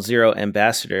national Xero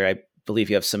ambassador, I believe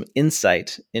you have some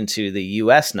insight into the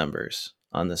U.S. numbers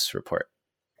on this report.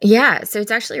 Yeah, so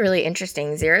it's actually really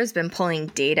interesting. Xero's been pulling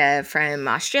data from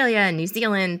Australia, New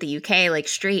Zealand, the UK, like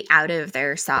straight out of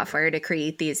their software to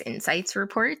create these insights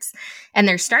reports. And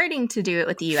they're starting to do it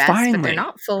with the US, but they're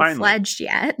not full-fledged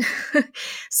yet.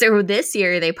 So this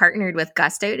year they partnered with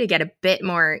Gusto to get a bit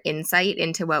more insight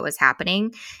into what was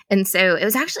happening. And so it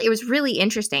was really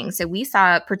interesting. So we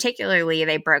saw, particularly,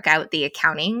 they broke out the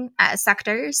accounting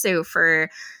sector. So for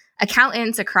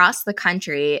accountants across the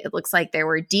country, it looks like there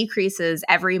were decreases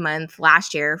every month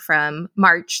last year from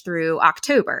March through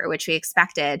October, which we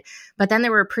expected. But then there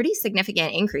were pretty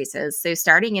significant increases. So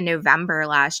starting in November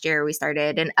last year, we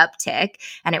started an uptick,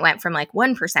 and it went from like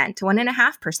 1% to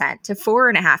 1.5% to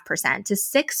 4.5% to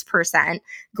 6%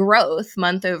 growth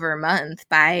month over month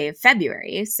by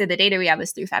February. So the data we have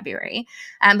is through February.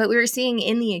 But we were seeing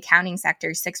in the accounting sector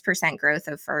 6% growth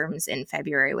of firms in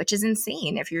February, which is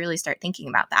insane if you really start thinking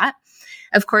about that.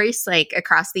 Of course, like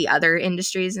across the other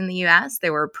industries in the US,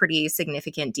 there were pretty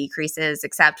significant decreases,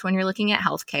 except when you're looking at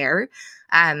healthcare.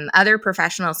 Other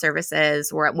professional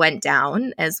services went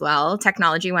down as well.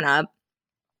 Technology went up.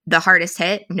 The hardest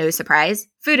hit, no surprise,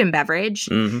 food and beverage.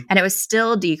 And it was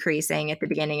still decreasing at the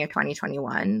beginning of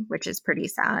 2021, which is pretty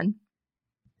sad.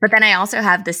 But then I also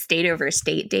have the state over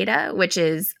state data, which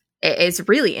is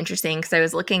really interesting because I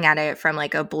was looking at it from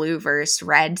like a blue versus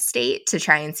red state to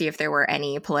try and see if there were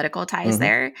any political ties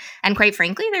there. And quite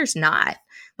frankly, there's not.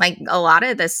 Like a lot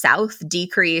of the South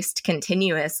decreased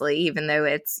continuously, even though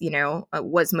it's,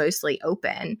 was mostly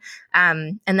open.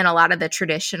 And then a lot of the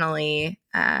traditionally,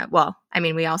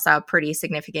 we all saw pretty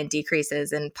significant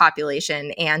decreases in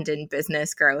population and in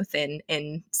business growth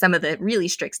in some of the really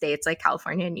strict states like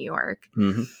California and New York.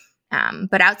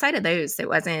 But outside of those, it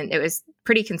was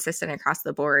pretty consistent across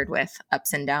the board with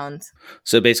ups and downs.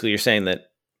 So basically you're saying that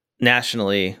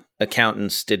nationally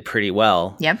accountants did pretty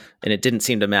well. Yep. And it didn't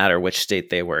seem to matter which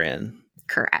state they were in.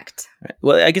 Correct. Right.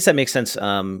 Well, I guess that makes sense.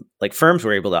 Like firms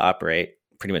were able to operate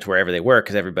pretty much wherever they were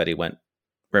because everybody went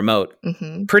remote.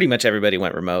 Pretty much everybody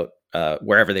went remote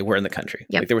wherever they were in the country.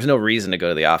 Yep. Like there was no reason to go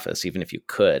to the office, even if you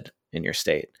could in your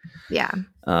state. Yeah.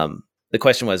 The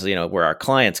question was, were our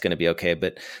clients going to be okay?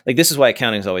 But like, this is why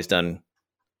accounting has always done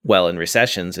well in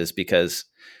recessions, is because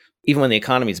even when the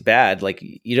economy's bad, like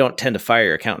you don't tend to fire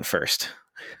your accountant first.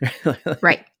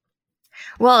 Right.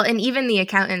 Well, and even the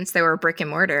accountants that were brick and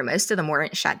mortar, most of them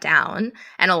weren't shut down.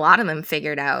 And a lot of them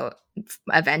figured out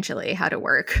eventually how to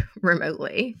work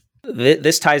remotely.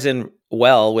 This ties in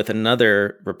well with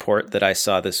another report that I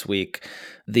saw this week.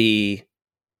 The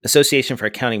Association for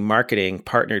Accounting Marketing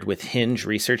partnered with Hinge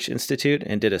Research Institute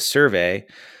and did a survey.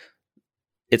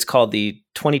 It's called the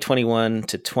 2021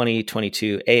 to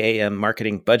 2022 AAM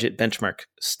Marketing Budget Benchmark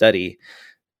Study.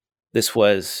 This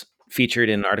was featured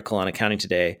in an article on Accounting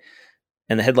Today.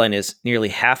 And the headline is, nearly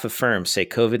half of firms say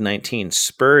COVID-19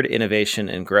 spurred innovation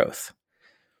and growth.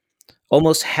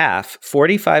 Almost half,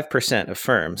 45% of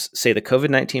firms say the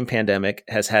COVID-19 pandemic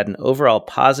has had an overall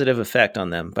positive effect on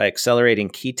them by accelerating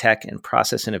key tech and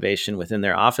process innovation within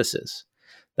their offices.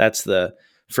 That's the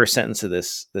first sentence of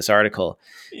this article.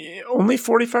 Only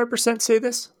 45% say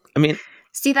this? I mean,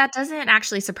 see, that doesn't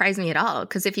actually surprise me at all,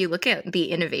 because if you look at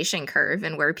the innovation curve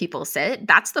and where people sit,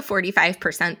 that's the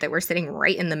 45% that we're sitting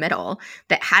right in the middle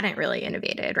that hadn't really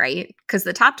innovated, right? Because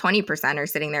the top 20% are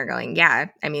sitting there going, yeah,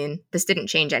 I mean, this didn't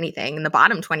change anything. And the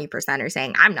bottom 20% are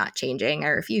saying, I'm not changing, I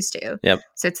refuse to. Yep.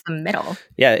 So it's the middle.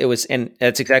 Yeah, it was, and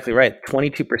that's exactly right.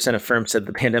 22% of firms said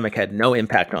the pandemic had no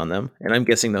impact on them. And I'm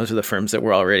guessing those are the firms that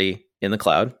were already in the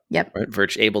cloud, yep,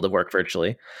 right? Able to work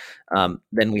virtually.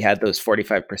 Then we had those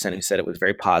 45% who said it was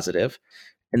very positive.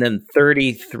 And then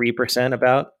 33%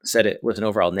 about said it was an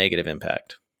overall negative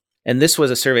impact. And this was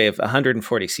a survey of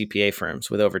 140 CPA firms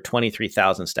with over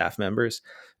 23,000 staff members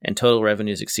and total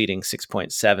revenues exceeding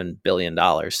 $6.7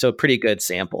 billion. So a pretty good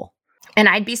sample. And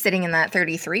I'd be sitting in that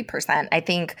 33%. I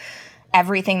think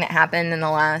everything that happened in the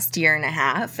last year and a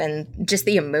half and just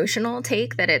the emotional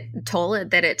take that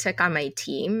it took on my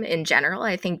team in general,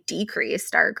 I think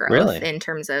decreased our growth Really? in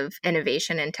terms of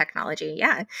innovation and technology.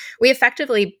 Yeah. We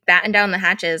effectively battened down the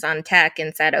hatches on tech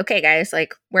and said, okay, guys,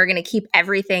 like we're going to keep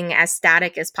everything as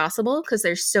static as possible because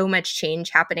there's so much change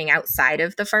happening outside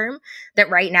of the firm that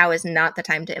right now is not the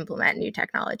time to implement new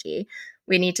technology.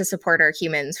 We need to support our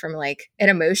humans from like an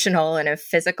emotional and a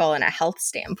physical and a health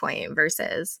standpoint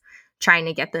versus trying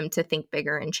to get them to think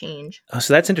bigger and change. Oh,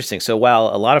 so that's interesting. So while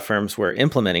a lot of firms were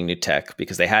implementing new tech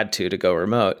because they had to go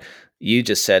remote, you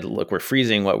just said, look, we're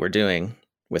freezing what we're doing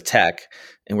with tech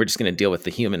and we're just going to deal with the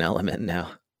human element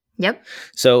now. Yep.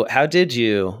 So how did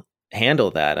you handle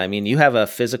that? I mean, you have a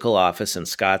physical office in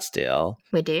Scottsdale.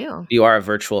 We do. You are a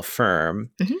virtual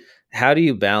firm. Mm-hmm. How do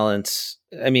you balance,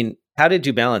 how did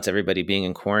you balance everybody being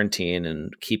in quarantine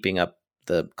and keeping up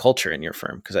the culture in your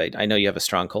firm? Because I know you have a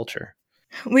strong culture.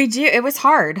 We do. It was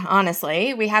hard,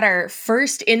 honestly. We had our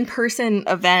first in-person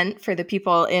event for the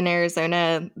people in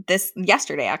Arizona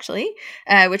yesterday, actually,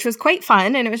 which was quite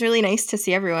fun, and it was really nice to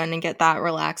see everyone and get that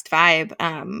relaxed vibe.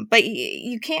 But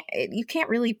you can't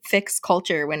really fix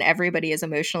culture when everybody is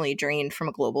emotionally drained from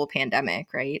a global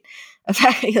pandemic, right?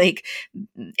 Like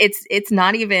it's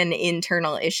not even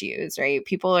internal issues, right?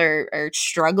 People are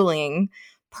struggling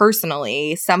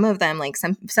personally. Some of them, like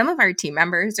some of our team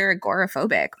members are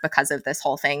agoraphobic because of this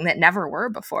whole thing that never were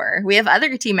before. We have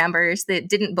other team members that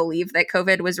didn't believe that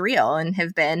COVID was real and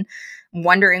have been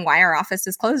wondering why our office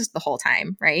is closed the whole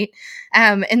time, right?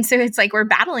 And so it's like we're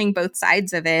battling both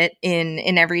sides of it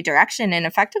in every direction and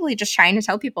effectively just trying to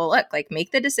tell people, look, like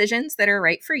make the decisions that are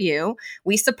right for you.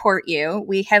 We support you.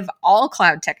 We have all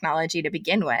cloud technology to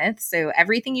begin with. So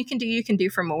everything you can do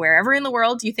from wherever in the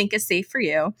world you think is safe for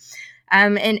you.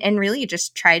 And really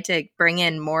just try to bring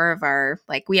in more of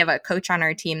we have a coach on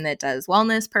our team that does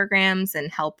wellness programs and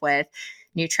help with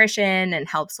nutrition and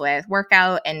helps with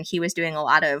workout. And he was doing a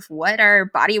lot of what are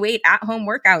body weight at home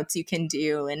workouts you can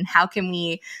do and how can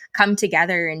we come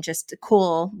together in just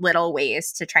cool little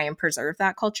ways to try and preserve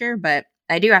that culture. But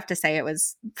I do have to say it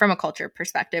was, from a culture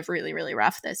perspective, really, really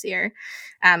rough this year.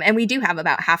 And we do have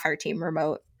about half our team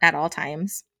remote at all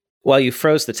times. While you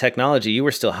froze the technology, you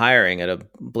were still hiring at a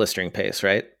blistering pace,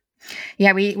 right?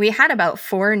 Yeah, we had about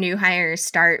 4 new hires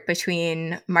start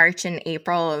between March and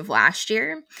April of last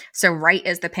year. So right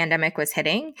as the pandemic was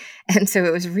hitting. And so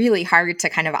it was really hard to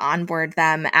kind of onboard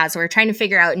them as we're trying to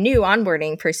figure out new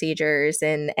onboarding procedures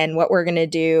and what we're going to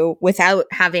do without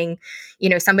having,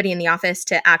 somebody in the office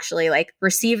to actually like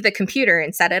receive the computer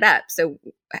and set it up. So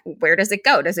where does it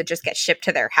go? Does it just get shipped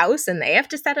to their house and they have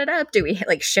to set it up? Do we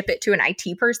like ship it to an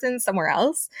IT person somewhere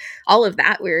else? All of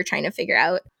that we were trying to figure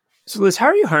out. So Liz, how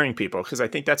are you hiring people? Because I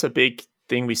think that's a big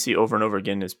thing we see over and over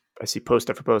again is I see post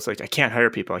after post, like I can't hire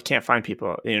people. I can't find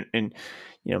people. And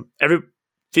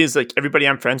feels like everybody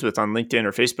I'm friends with on LinkedIn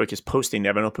or Facebook is posting they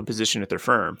have an open position at their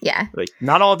firm. Yeah. Like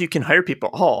not all of you can hire people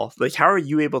all. Like how are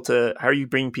you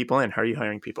bringing people in? How are you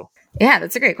hiring people? Yeah,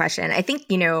 that's a great question. I think,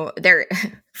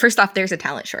 first off, there's a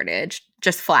talent shortage,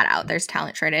 just flat out. There's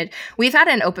talent shortage. We've had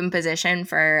an open position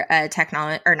for a tax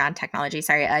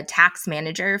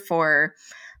manager for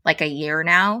like a year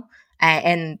now.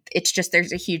 And it's just,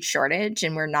 there's a huge shortage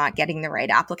and we're not getting the right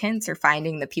applicants or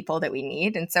finding the people that we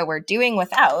need. And so we're doing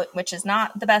without, which is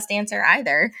not the best answer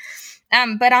either.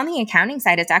 But on the accounting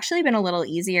side, it's actually been a little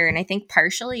easier. And I think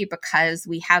partially because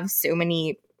we have so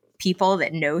many people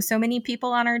that know so many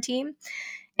people on our team.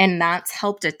 And that's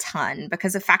helped a ton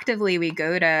because effectively we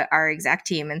go to our exec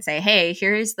team and say, hey,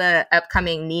 here's the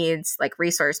upcoming needs, like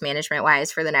resource management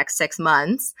wise for the next 6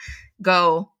 months.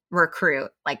 Go recruit,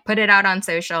 like put it out on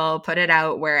social, put it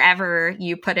out wherever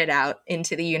you put it out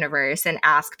into the universe and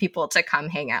ask people to come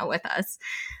hang out with us.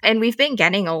 And we've been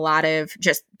getting a lot of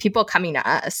just people coming to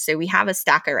us. So we have a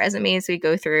stack of resumes we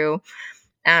go through.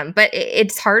 But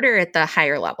it's harder at the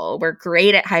higher level. We're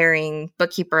great at hiring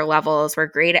bookkeeper levels. We're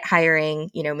great at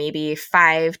hiring, maybe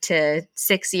 5 to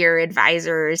 6 year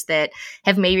advisors that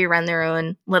have maybe run their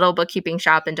own little bookkeeping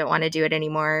shop and don't want to do it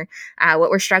anymore.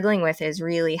 What we're struggling with is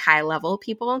really high level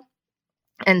people.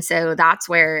 And so that's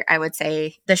where I would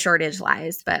say the shortage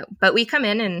lies. But we come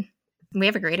in and we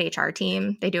have a great HR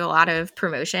team. They do a lot of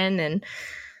promotion, and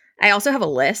I also have a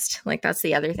list. Like that's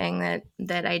the other thing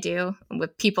that I do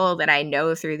with people that I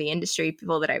know through the industry,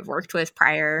 people that I've worked with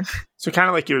prior. So kind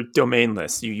of like your domain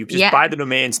list. You just buy the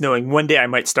domains knowing one day I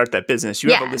might start that business.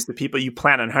 You have a list of people you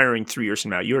plan on hiring 3 years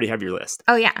from now. You already have your list.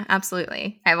 Oh, yeah,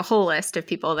 absolutely. I have a whole list of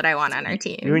people that I want on our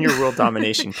team. You and your world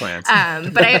domination plans.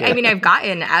 But I mean, I've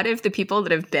gotten out of the people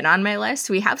that have been on my list,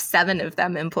 we have 7 of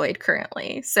them employed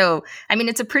currently. So, I mean,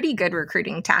 it's a pretty good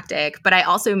recruiting tactic, but I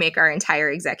also make our entire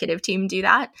executive team do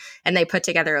that. And they put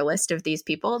together a list of these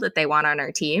people that they want on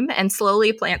our team and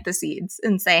slowly plant the seeds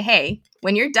and say, hey,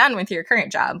 when you're done with your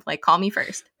current job, like call me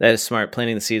first. That is smart,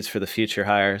 planting the seeds for the future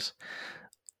hires.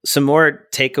 Some more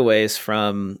takeaways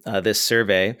from this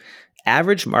survey.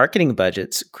 Average marketing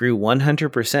budgets grew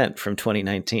 100% from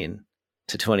 2019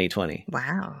 to 2020.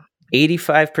 Wow.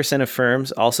 85% of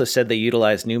firms also said they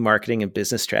utilized new marketing and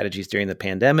business strategies during the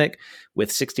pandemic, with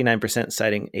 69%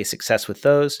 citing a success with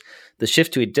those. The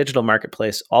shift to a digital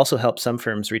marketplace also helped some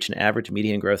firms reach an average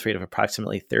median growth rate of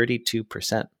approximately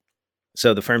 32%.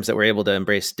 So the firms that were able to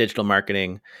embrace digital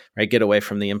marketing, right, get away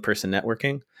from the in-person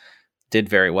networking, did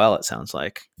very well, it sounds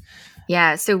like.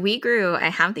 Yeah, so we grew, I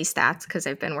have these stats because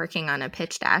I've been working on a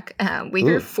pitch deck. We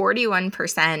grew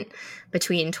 41%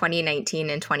 between 2019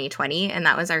 and 2020, and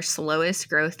that was our slowest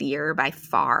growth year by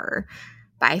far.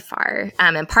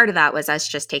 And part of that was us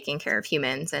just taking care of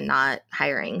humans and not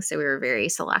hiring. So we were very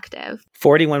selective.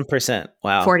 41%.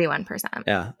 Wow. 41%.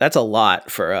 Yeah, that's a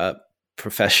lot for a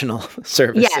professional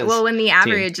services. Yeah, well, when the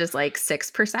average is like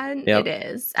 6%, it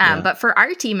is. But for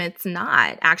our team, it's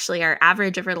not. Actually, our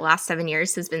average over the last 7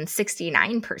 years has been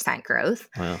 69% growth.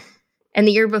 Wow. And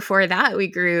the year before that, we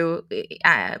grew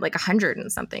like 100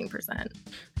 and something percent.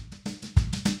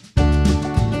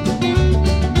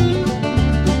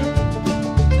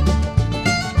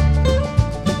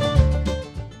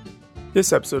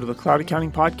 This episode of the Cloud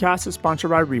Accounting Podcast is sponsored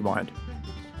by Rewind.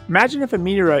 Imagine if a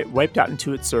meteorite wiped out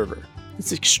Intuit's server.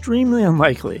 It's extremely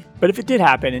unlikely, but if it did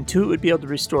happen, Intuit would be able to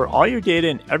restore all your data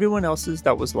and everyone else's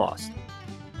that was lost.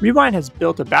 Rewind has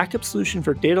built a backup solution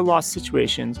for data loss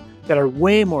situations that are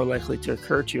way more likely to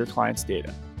occur to your client's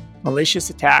data.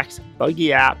 Malicious attacks, buggy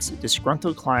apps,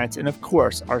 disgruntled clients, and of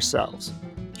course, ourselves.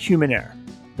 Human error,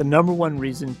 the number one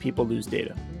reason people lose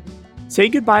data. Say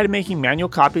goodbye to making manual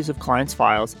copies of clients'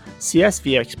 files,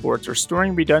 CSV exports, or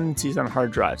storing redundancies on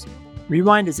hard drives.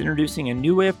 Rewind is introducing a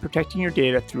new way of protecting your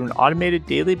data through an automated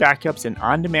daily backups and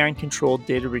on-demand controlled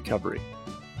data recovery.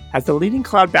 As the leading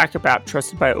cloud backup app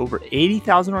trusted by over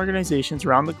 80,000 organizations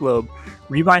around the globe,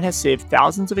 Rewind has saved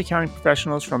thousands of accounting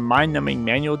professionals from mind-numbing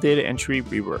manual data entry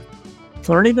rework.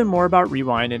 To learn even more about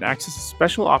Rewind and access a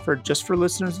special offer just for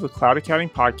listeners of the Cloud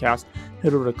Accounting Podcast,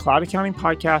 head over to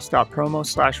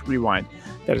cloudaccountingpodcast.promo/rewind.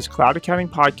 That is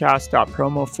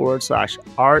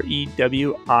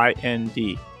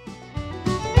cloudaccountingpodcast.promo/REWIND.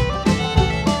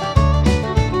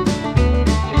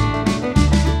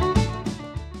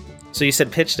 So you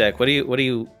said pitch deck. What are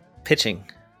you pitching?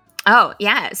 Oh,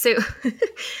 yeah. So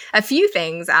a few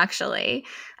things, actually.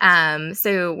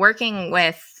 So working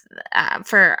with,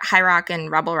 for HighRock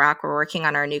and RebbelRock, we're working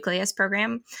on our Nucleus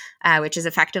program, which is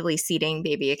effectively seeding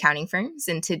baby accounting firms.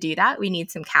 And to do that, we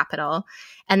need some capital.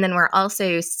 And then we're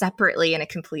also separately in a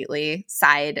completely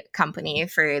side company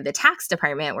for the tax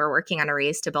department. We're working on a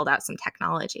raise to build out some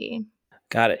technology.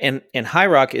 Got it. And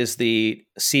HighRock is the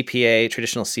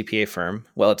traditional CPA firm.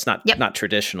 Well, it's not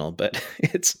traditional, but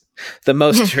it's the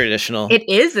most traditional. It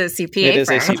is a CPA firm. It is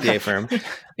a CPA firm.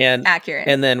 And accurate.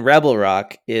 And then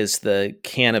RebbelRock is the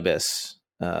cannabis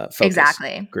focus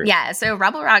group. Yeah. So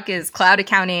RebbelRock is cloud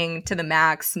accounting to the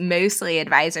max, mostly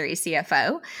advisory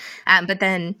CFO.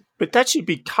 But that should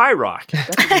be HighRock.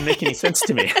 That doesn't make any sense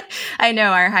to me. I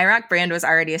know our HighRock brand was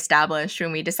already established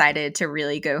when we decided to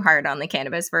really go hard on the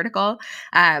cannabis vertical.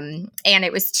 And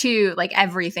it was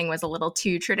everything was a little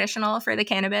too traditional for the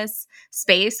cannabis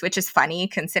space, which is funny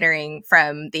considering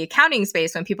from the accounting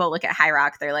space, when people look at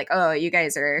HighRock, they're like, oh, you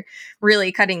guys are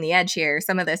really cutting the edge here.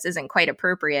 Some of this isn't quite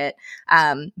appropriate.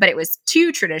 But it was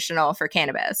too traditional for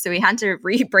cannabis. So we had to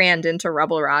rebrand into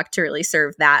RebbelRock to really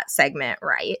serve that segment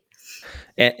right.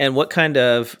 And what kind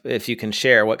of, if you can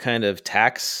share, what kind of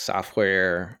tax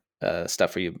software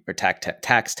stuff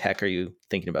tax tech are you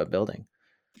thinking about building?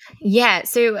 Yeah.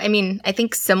 So, I mean, I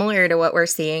think similar to what we're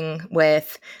seeing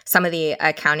with some of the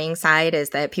accounting side is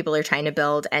that people are trying to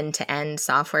build end-to-end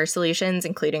software solutions,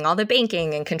 including all the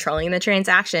banking and controlling the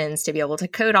transactions to be able to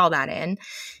code all that in.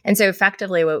 And so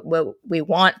effectively what we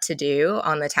want to do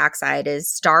on the tax side is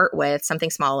start with something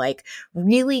small, like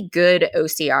really good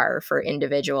OCR for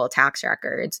individual tax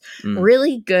records,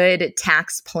 really good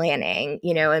tax planning,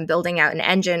 and building out an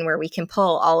engine where we can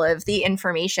pull all of the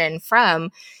information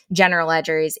from general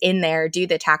ledgers in there, do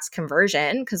the tax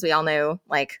conversion, because we all know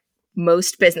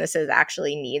most businesses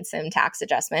actually need some tax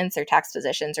adjustments. Their tax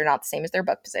positions are not the same as their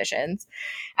book positions.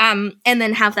 And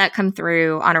then have that come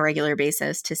through on a regular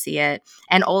basis to see it,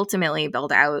 and ultimately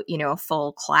build out, a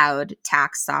full cloud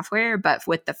tax software, but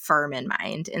with the firm in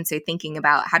mind. And so thinking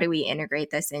about how do we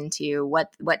integrate this into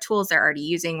what tools they're already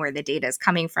using, where the data is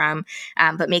coming from,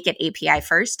 but make it API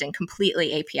first and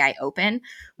completely API open,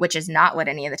 which is not what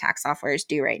any of the tax softwares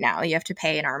do right now. You have to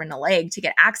pay an arm and a leg to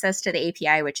get access to the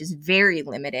API, which is very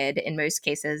limited in most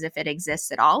cases, if it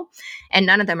exists at all. And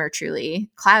none of them are truly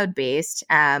cloud-based,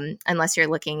 unless you're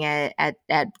looking at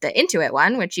the Intuit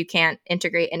one, which you can't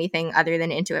integrate anything other than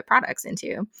Intuit products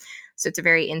into. So it's a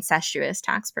very incestuous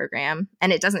tax program,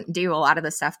 and it doesn't do a lot of the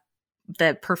stuff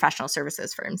the professional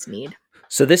services firms need.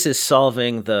 So this is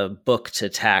solving the book to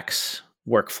tax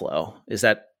workflow. Is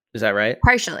that right?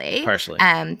 Partially.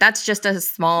 That's just a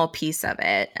small piece of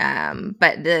it.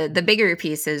 But the bigger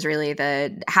piece is really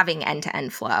the having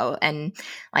end-to-end flow. And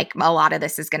like a lot of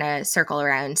this is going to circle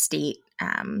around state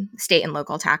and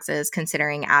local taxes,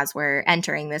 considering as we're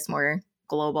entering this more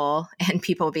global and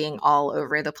people being all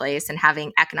over the place and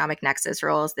having economic nexus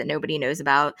rules that nobody knows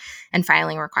about and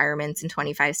filing requirements in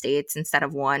 25 states instead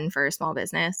of one for a small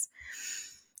business.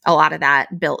 A lot of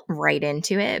that built right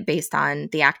into it based on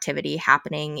the activity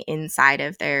happening inside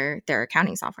of their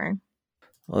accounting software.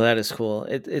 Well, that is cool.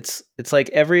 It's like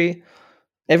every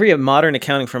modern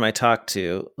accounting firm I talk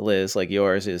to, Liz, like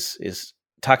yours, is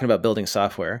talking about building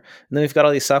software. And then we've got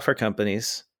all these software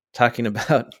companies talking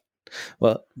about,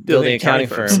 building accounting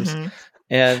firms. Mm-hmm.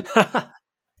 And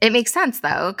it makes sense,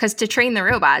 though, because to train the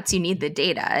robots, you need the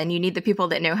data and you need the people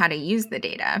that know how to use the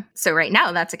data. So right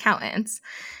now, that's accountants.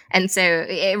 And so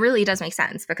it really does make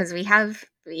sense because we have,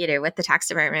 with the tax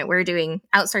department, we're doing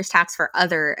outsourced tax for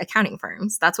other accounting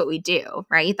firms. That's what we do,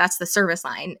 right? That's the service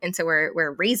line. And so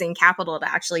we're raising capital to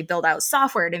actually build out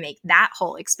software to make that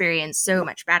whole experience so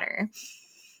much better.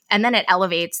 And then it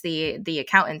elevates the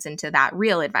accountants into that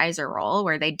real advisor role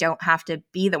where they don't have to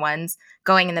be the ones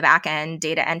going in the back end,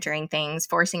 data entering things,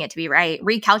 forcing it to be right,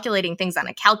 recalculating things on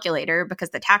a calculator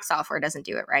because the tax software doesn't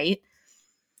do it right.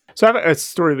 So I have a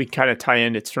story we kind of tie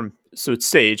in. It's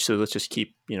Sage. So let's just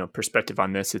keep, perspective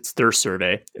on this. It's their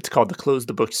survey. It's called the Close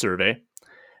the Book Survey.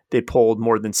 They polled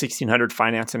more than 1,600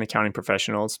 finance and accounting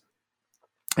professionals.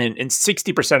 And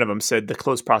 60% of them said the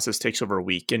close process takes over a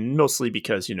week, and mostly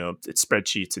because, it's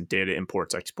spreadsheets and data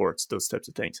imports, exports, those types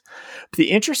of things. But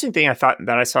the interesting thing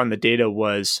I saw in the data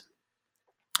was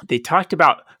they talked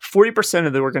about 40%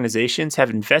 of the organizations have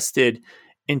invested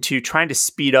into trying to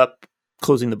speed up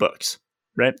closing the books,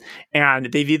 right?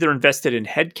 And they've either invested in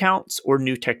headcounts or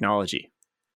new technology.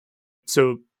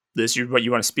 So this is what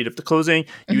you want to speed up the closing.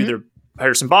 You either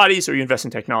hire some bodies or you invest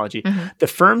in technology. Mm-hmm. The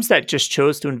firms that just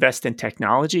chose to invest in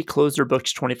technology closed their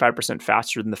books 25%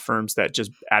 faster than the firms that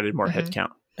just added more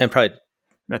headcount. And probably,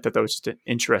 I thought that was just an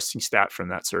interesting stat from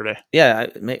that survey. Yeah,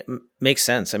 it makes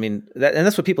sense. I mean,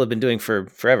 that's what people have been doing for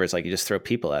forever. It's like you just throw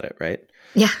people at it, right?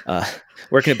 Yeah.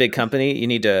 Working a big company, you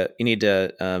need to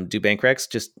do bank recs.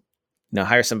 Just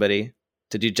hire somebody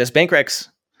to do just bank recs.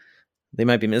 They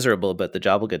might be miserable, but the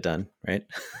job will get done, right?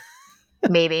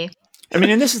 Maybe. I mean,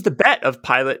 and this is the bet of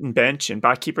Pilot and Bench and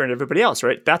BotKeeper and everybody else,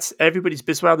 right? That's everybody's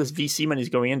business. While this VC money is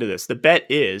going into this, the bet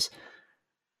is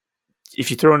if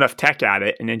you throw enough tech at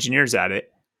it and engineers at it,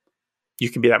 you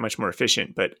can be that much more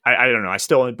efficient. But I don't know. I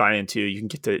still buy into you can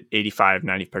get to 85,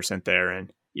 90% there, and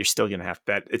you're still going to have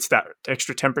that. It's that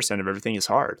extra 10% of everything is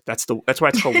hard. That's why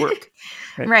it's called work.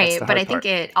 Right. But I think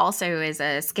it also is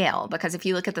a scale because if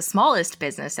you look at the smallest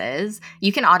businesses,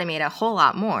 you can automate a whole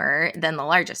lot more than the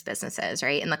largest businesses,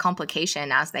 right? And the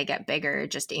complication as they get bigger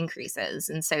just increases.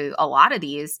 And so a lot of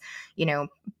these,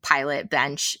 Pilot,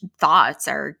 Bench thoughts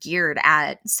are geared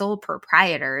at sole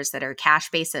proprietors that are cash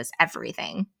basis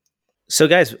everything. So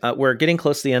guys, we're getting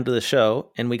close to the end of the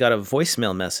show and we got a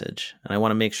voicemail message and I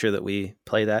want to make sure that we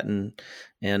play that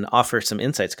and offer some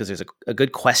insights because there's a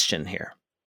good question here.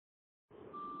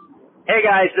 Hey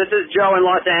guys, this is Joe in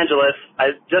Los Angeles.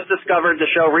 I just discovered the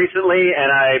show recently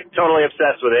and I'm totally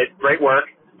obsessed with it. Great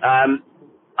work.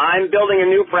 I'm building a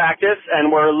new practice and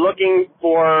we're looking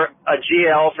for a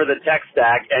GL for the tech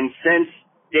stack. And since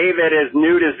David is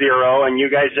new to Xero and you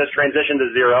guys just transitioned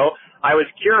to Xero, I was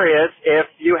curious if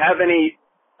you have any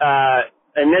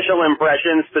initial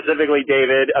impressions, specifically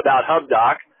David, about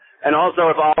HubDoc, and also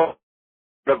if all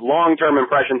of long-term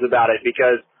impressions about it,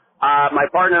 because my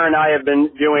partner and I have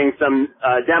been doing some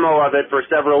demo of it for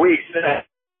several weeks, and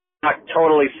it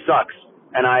totally sucks,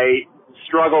 and I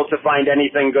struggle to find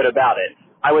anything good about it.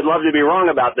 I would love to be wrong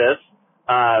about this,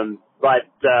 but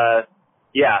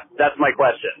yeah, that's my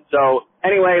question. So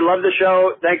anyway, love the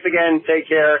show. Thanks again. Take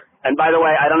care. And by the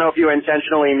way, I don't know if you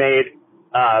intentionally made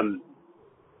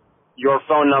your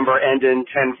phone number end in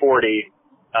 1040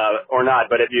 or not,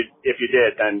 but if you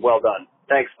did, then well done.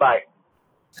 Thanks. Bye.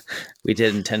 We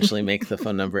did intentionally make the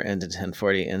phone number end in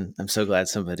 1040, and I'm so glad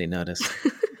somebody noticed.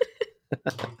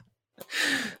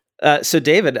 So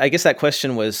David, I guess that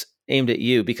question was aimed at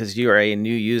you because you are a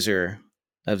new user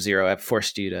of Xero. I've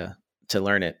forced you to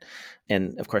learn it.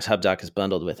 And of course, HubDoc is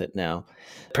bundled with it now.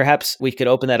 Perhaps we could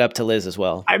open that up to Liz as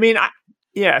well. I mean,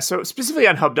 so specifically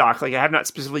on HubDoc, like I have not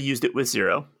specifically used it with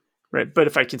Xero, right? But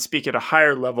if I can speak at a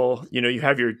higher level, you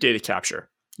have your data capture.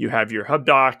 You have your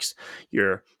HubDocs,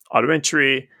 your auto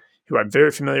entry, who I'm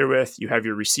very familiar with. You have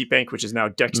your Receipt Bank, which is now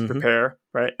Dex Prepare,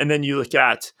 right? And then you look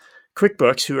at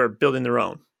QuickBooks, who are building their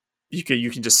own. You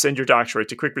can just send your docs right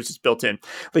to QuickBooks. It's built in.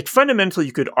 Like fundamentally,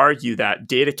 you could argue that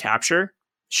data capture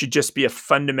should just be a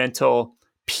fundamental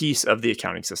piece of the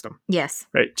accounting system. Yes.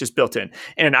 Right? Just built in.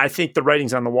 And I think the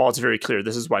writing's on the wall is very clear.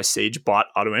 This is why Sage bought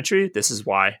auto entry. This is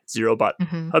why Xero bought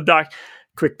HubDoc.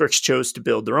 QuickBooks chose to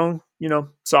build their own,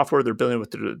 software. They're building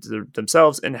with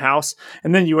themselves in-house.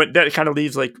 And then that kind of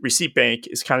leaves like Receipt Bank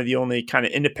is kind of the only kind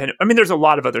of independent. I mean, there's a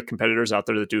lot of other competitors out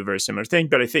there that do a very similar thing,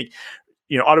 but I think,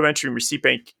 auto entry and Receipt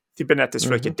Bank, they've been at this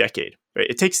for like a decade. Right?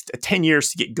 It takes 10 years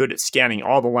to get good at scanning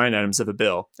all the line items of a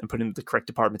bill and putting the correct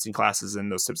departments and classes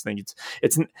and those types of things.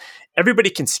 It's everybody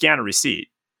can scan a receipt.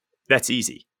 That's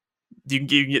easy.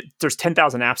 There's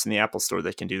 10,000 apps in the Apple Store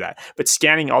that can do that. But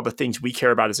scanning all the things we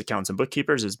care about as accountants and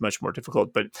bookkeepers is much more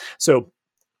difficult. But so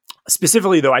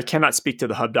specifically, though, I cannot speak to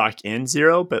the HubDoc in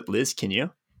Xero, but Liz, can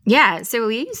you? Yeah, so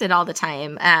we use it all the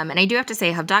time. And I do have to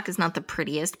say, HubDoc is not the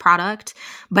prettiest product,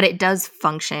 but it does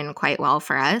function quite well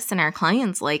for us. And our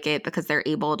clients like it because they're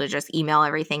able to just email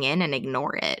everything in and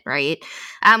ignore it, right?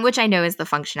 Which I know is the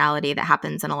functionality that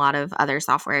happens in a lot of other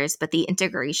softwares. But the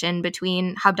integration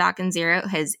between HubDoc and Xero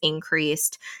has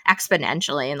increased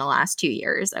exponentially in the last 2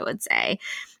 years, I would say.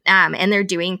 And they're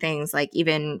doing things like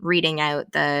even reading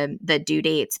out the due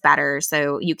dates better.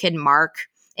 So you can mark,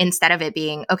 instead of it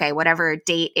being, okay, whatever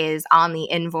date is on the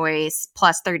invoice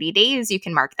plus 30 days, you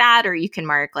can mark that, or you can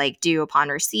mark like due upon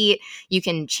receipt. You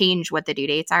can change what the due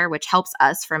dates are, which helps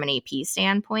us from an AP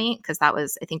standpoint, because that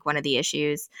was, I think, one of the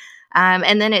issues.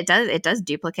 And then it does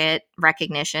duplicate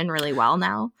recognition really well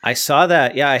now. I saw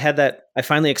that. Yeah, I had that. I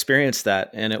finally experienced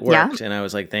that and it worked. Yeah. And I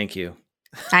was like, thank you.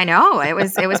 I know it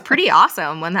was pretty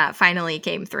awesome when that finally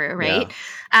came through, right?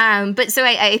 Yeah. But so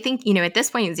I think, at this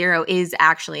point, Xero is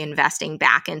actually investing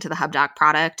back into the HubDoc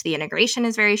product. The integration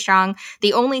is very strong.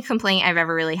 The only complaint I've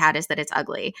ever really had is that it's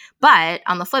ugly. But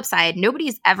on the flip side,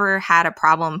 nobody's ever had a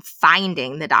problem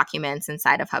finding the documents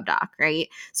inside of HubDoc, right?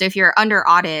 So if you're under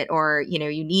audit or,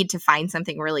 you need to find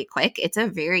something really quick, it's a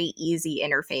very easy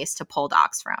interface to pull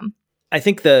docs from. I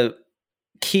think the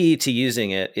key to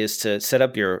using it is to set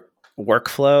up your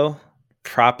workflow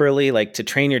properly, like to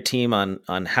train your team on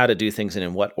how to do things and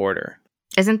in what order.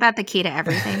 Isn't that the key to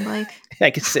everything, Blake? I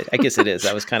guess it is.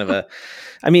 That was kind of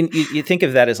you think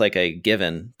of that as like a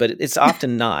given, but it's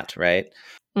often not, right?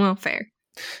 Well, fair.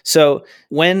 So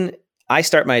when I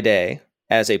start my day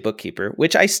as a bookkeeper,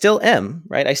 which I still am,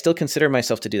 right? I still consider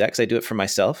myself to do that because I do it for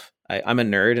myself. I'm a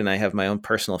nerd and I have my own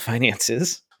personal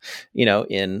finances,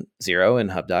 in Xero and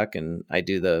HubDoc, and I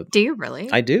do Do you really?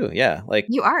 I do, yeah. Like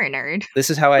you are a nerd. This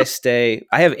is how I stay.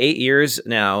 I have 8 years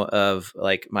now of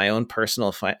like my own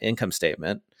personal income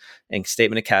statement and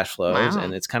statement of cash flows,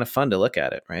 and it's kind of fun to look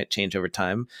at it, right? Change over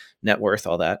time, net worth,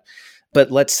 all that.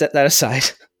 But let's set that aside.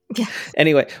 Yeah.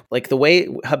 Anyway, like the way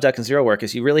HubDoc and Xero work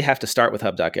is you really have to start with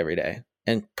HubDoc every day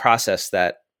and process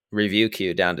that review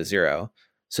queue down to Xero,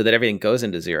 so that everything goes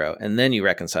into Xero, and then you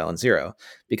reconcile in Xero.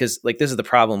 Because like this is the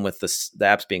problem with the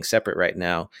apps being separate right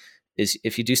now, is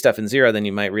if you do stuff in Xero, then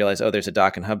you might realize, oh, there's a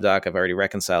doc in HubDoc. I've already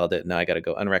reconciled it. Now I got to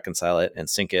go unreconcile it and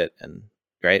sync it. And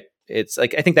right. It's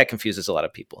like, I think that confuses a lot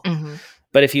of people. Mm-hmm.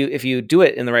 But if you do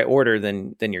it in the right order,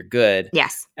 then you're good.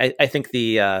 Yes. I think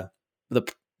the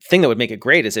thing that would make it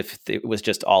great is if it was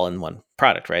just all in one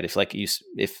product, right?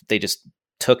 If they just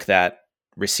took that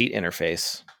receipt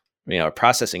interface, a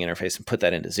processing interface, and put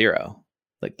that into Xero.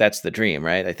 Like that's the dream,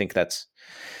 right? I think that's.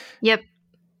 Yep.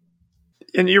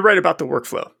 And you're right about the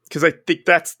workflow, because I think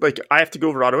that's like, I have to go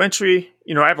over auto entry.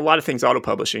 I have a lot of things auto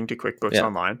publishing to QuickBooks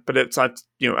Online, but it's not,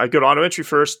 I go to auto entry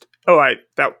first.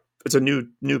 It's a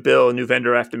new bill, a new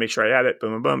vendor. I have to make sure I add it.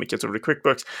 Boom, boom, boom. It gets over to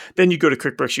QuickBooks. Then you go to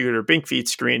QuickBooks, you go to your bank feed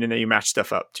screen, and then you match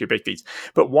stuff up to your bank feeds.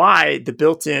 But why the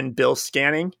built-in bill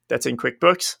scanning that's in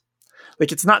QuickBooks?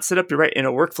 Like it's not set up right in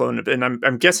a workflow. And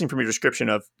I'm guessing from your description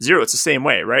of Xero, it's the same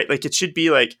way, right? Like it should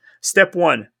be like step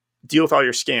 1, deal with all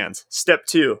your scans. Step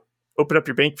 2, open up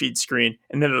your bank feed screen,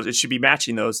 and then it should be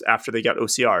matching those after they got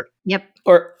OCR'd. Yep.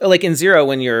 Or like in Xero,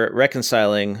 when you're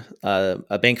reconciling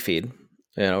a bank feed,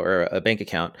 or a bank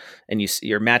account, and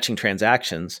you're matching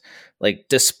transactions, like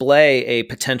display a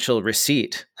potential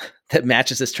receipt that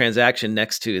matches this transaction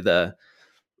next to the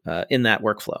in that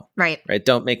workflow. Right.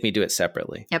 Don't make me do it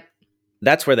separately. Yep.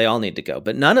 That's where they all need to go.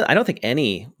 But I don't think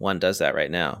anyone does that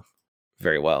right now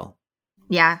very well.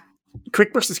 Yeah.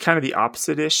 QuickBooks is kind of the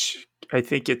opposite-ish. I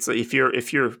think it's if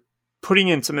you're putting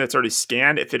in something that's already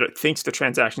scanned, if it thinks the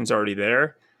transaction's already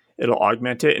there, it'll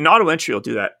augment it. And auto entry will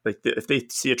do that. Like if they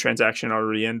see a transaction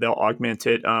already in, they'll augment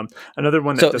it. Another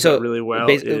one that does that really well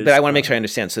is... But I want to make sure I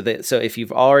understand. So if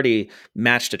you've already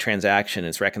matched a transaction,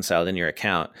 it's reconciled in your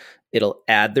account, it'll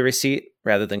add the receipt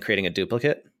rather than creating a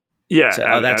duplicate? Yeah.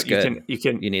 So, that's good. You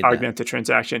can augment the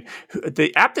transaction.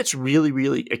 The app that's really,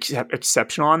 really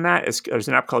exceptional on that is there's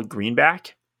an app called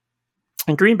Greenback.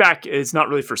 And Greenback is not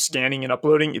really for scanning and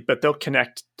uploading, but they'll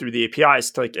connect through the APIs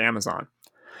to like Amazon.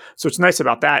 So what's nice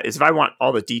about that is if I want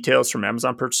all the details from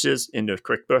Amazon purchases into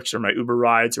QuickBooks or my Uber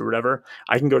rides or whatever,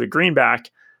 I can go to Greenback,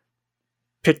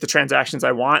 pick the transactions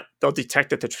I want. They'll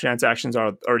detect that the transactions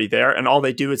are already there. And all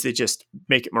they do is they just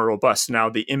make it more robust. Now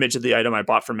the image of the item I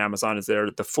bought from Amazon is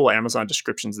there. The full Amazon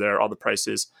description's there, all the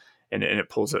prices, and it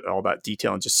pulls it, all that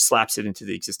detail and just slaps it into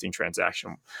the existing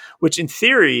transaction, which in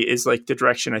theory is like the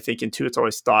direction I think Intuit's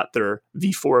always thought their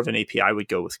V4 of an API would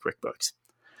go with QuickBooks.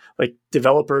 Like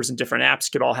developers and different apps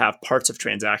could all have parts of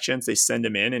transactions. They send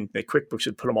them in and the QuickBooks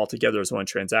should put them all together as one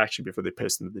transaction before they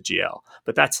post them to the GL.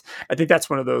 But I think that's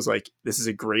one of those, like, this is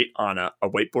a great on a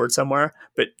whiteboard somewhere,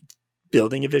 but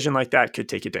building a vision like that could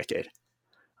take a decade.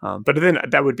 But then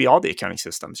that would be all the accounting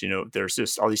systems. There's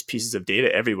just all these pieces of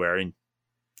data everywhere, and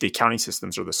the accounting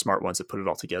systems are the smart ones that put it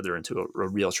all together into a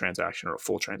real transaction or a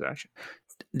full transaction.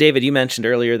 David, you mentioned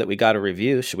earlier that we got a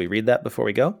review. Should we read that before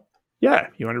we go? Yeah.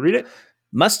 You want to read it?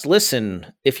 Must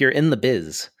listen if you're in the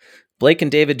biz. Blake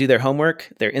and David do their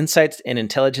homework. Their insights and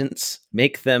intelligence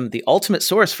make them the ultimate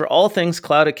source for all things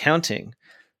cloud accounting.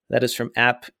 That is from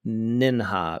App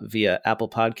Ninja via Apple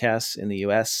Podcasts in the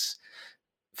US.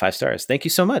 5 stars. Thank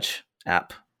you so much,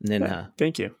 App Ninja. Yeah,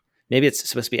 thank you. Maybe it's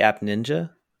supposed to be App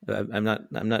Ninja. I'm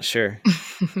not sure.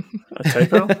 A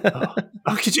typo?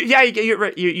 Oh, could you? Yeah, you're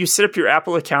right. You set up your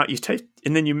Apple account, you type,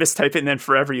 and then you mistype it, and then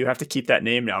forever you have to keep that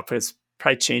name now. But it's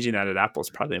probably changing that at Apple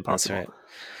is probably impossible. That's right.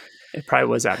 It probably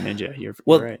was App Ninja. You're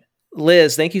right.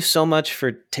 Liz, thank you so much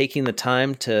for taking the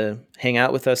time to hang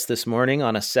out with us this morning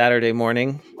on a Saturday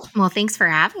morning. Well, thanks for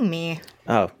having me.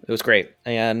 Oh, it was great.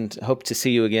 And hope to see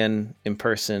you again in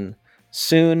person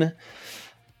soon.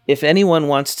 If anyone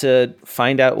wants to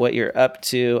find out what you're up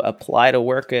to, apply to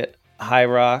work at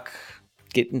HighRock,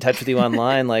 get in touch with you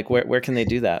online, like where can they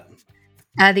do that?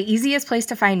 The easiest place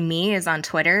to find me is on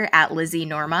Twitter at Lizzie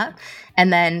Norma.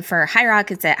 And then for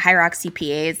HighRock, it's at HighRock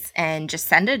CPAs, and just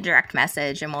send a direct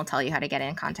message and we'll tell you how to get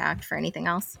in contact for anything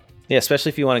else. Yeah, especially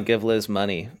if you want to give Liz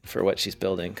money for what she's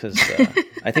building, because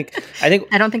I think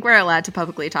I don't think we're allowed to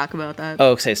publicly talk about that.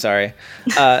 Oh, okay, sorry.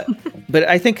 But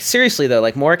I think seriously though,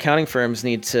 like more accounting firms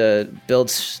need to build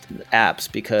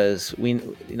apps because we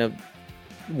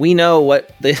know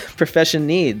what the profession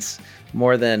needs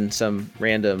more than some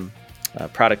random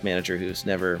product manager who's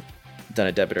never done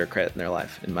a debit or credit in their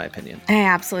life, in my opinion. I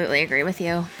absolutely agree with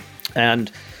you. And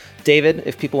David,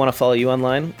 if people want to follow you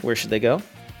online, where should they go?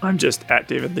 I'm just at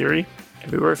David Leary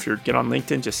everywhere. If you get on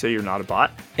LinkedIn, just say you're not a bot.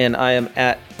 And I am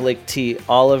at Blake T.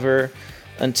 Oliver.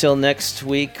 Until next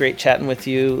week, great chatting with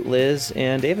you, Liz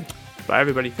and David. Bye,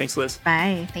 everybody. Thanks, Liz.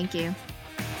 Bye. Thank you.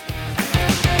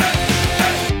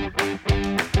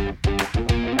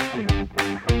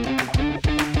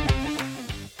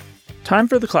 Time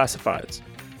for the classifieds.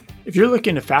 If you're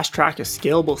looking to fast track a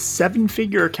scalable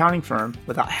 7-figure accounting firm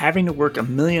without having to work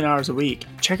 1 million hours a week,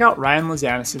 check out Ryan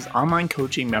Lazanis' online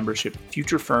coaching membership,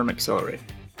 Future Firm Accelerate.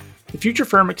 The Future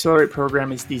Firm Accelerate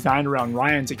program is designed around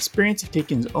Ryan's experience of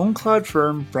taking his own cloud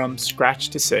firm from scratch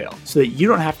to sale so that you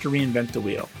don't have to reinvent the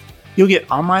wheel. You'll get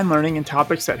online learning and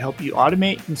topics that help you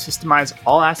automate and systemize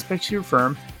all aspects of your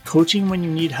firm, coaching when you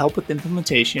need help with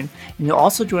implementation, and you'll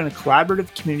also join a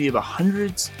collaborative community of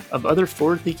hundreds of other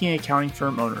forward-thinking accounting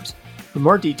firm owners. For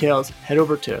more details, head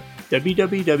over to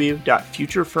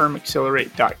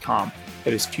www.futurefirmaccelerate.com.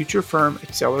 That is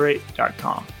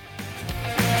futurefirmaccelerate.com.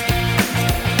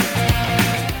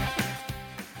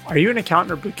 Are you an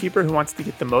accountant or bookkeeper who wants to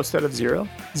get the most out of Xero?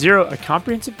 Xero, a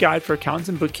comprehensive guide for accountants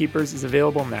and bookkeepers, is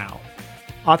available now.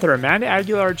 Author Amanda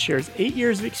Aguilard shares 8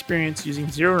 years of experience using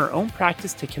Xero in her own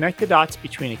practice to connect the dots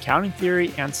between accounting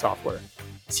theory and software.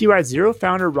 See why Xero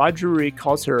founder Roger Rui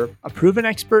calls her a proven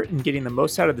expert in getting the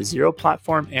most out of the Xero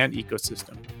platform and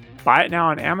ecosystem. Buy it now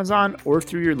on Amazon or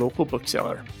through your local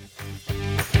bookseller.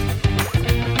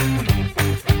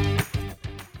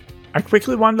 I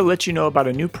quickly wanted to let you know about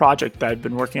a new project that I've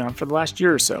been working on for the last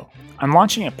year or so. I'm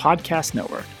launching a podcast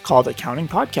network called Accounting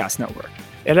Podcast Network.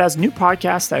 It has new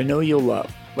podcasts that I know you'll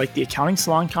love, like the Accounting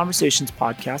Salon Conversations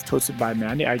podcast hosted by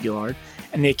Amanda Aguilar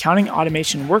and the Accounting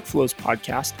Automation Workflows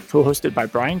podcast co-hosted by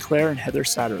Brian Clare and Heather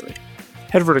Satterley.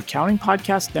 Head over to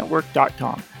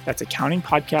accountingpodcastnetwork.com. That's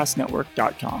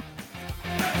accountingpodcastnetwork.com.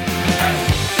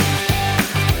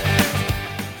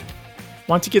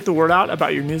 Want to get the word out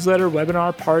about your newsletter,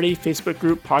 webinar, party, Facebook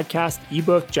group, podcast,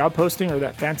 ebook, job posting, or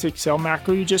that fancy Excel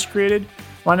macro you just created?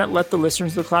 Why not let the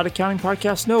listeners of the Cloud Accounting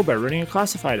Podcast know by running a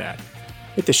classified ad?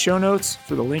 Hit the show notes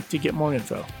for the link to get more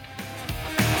info.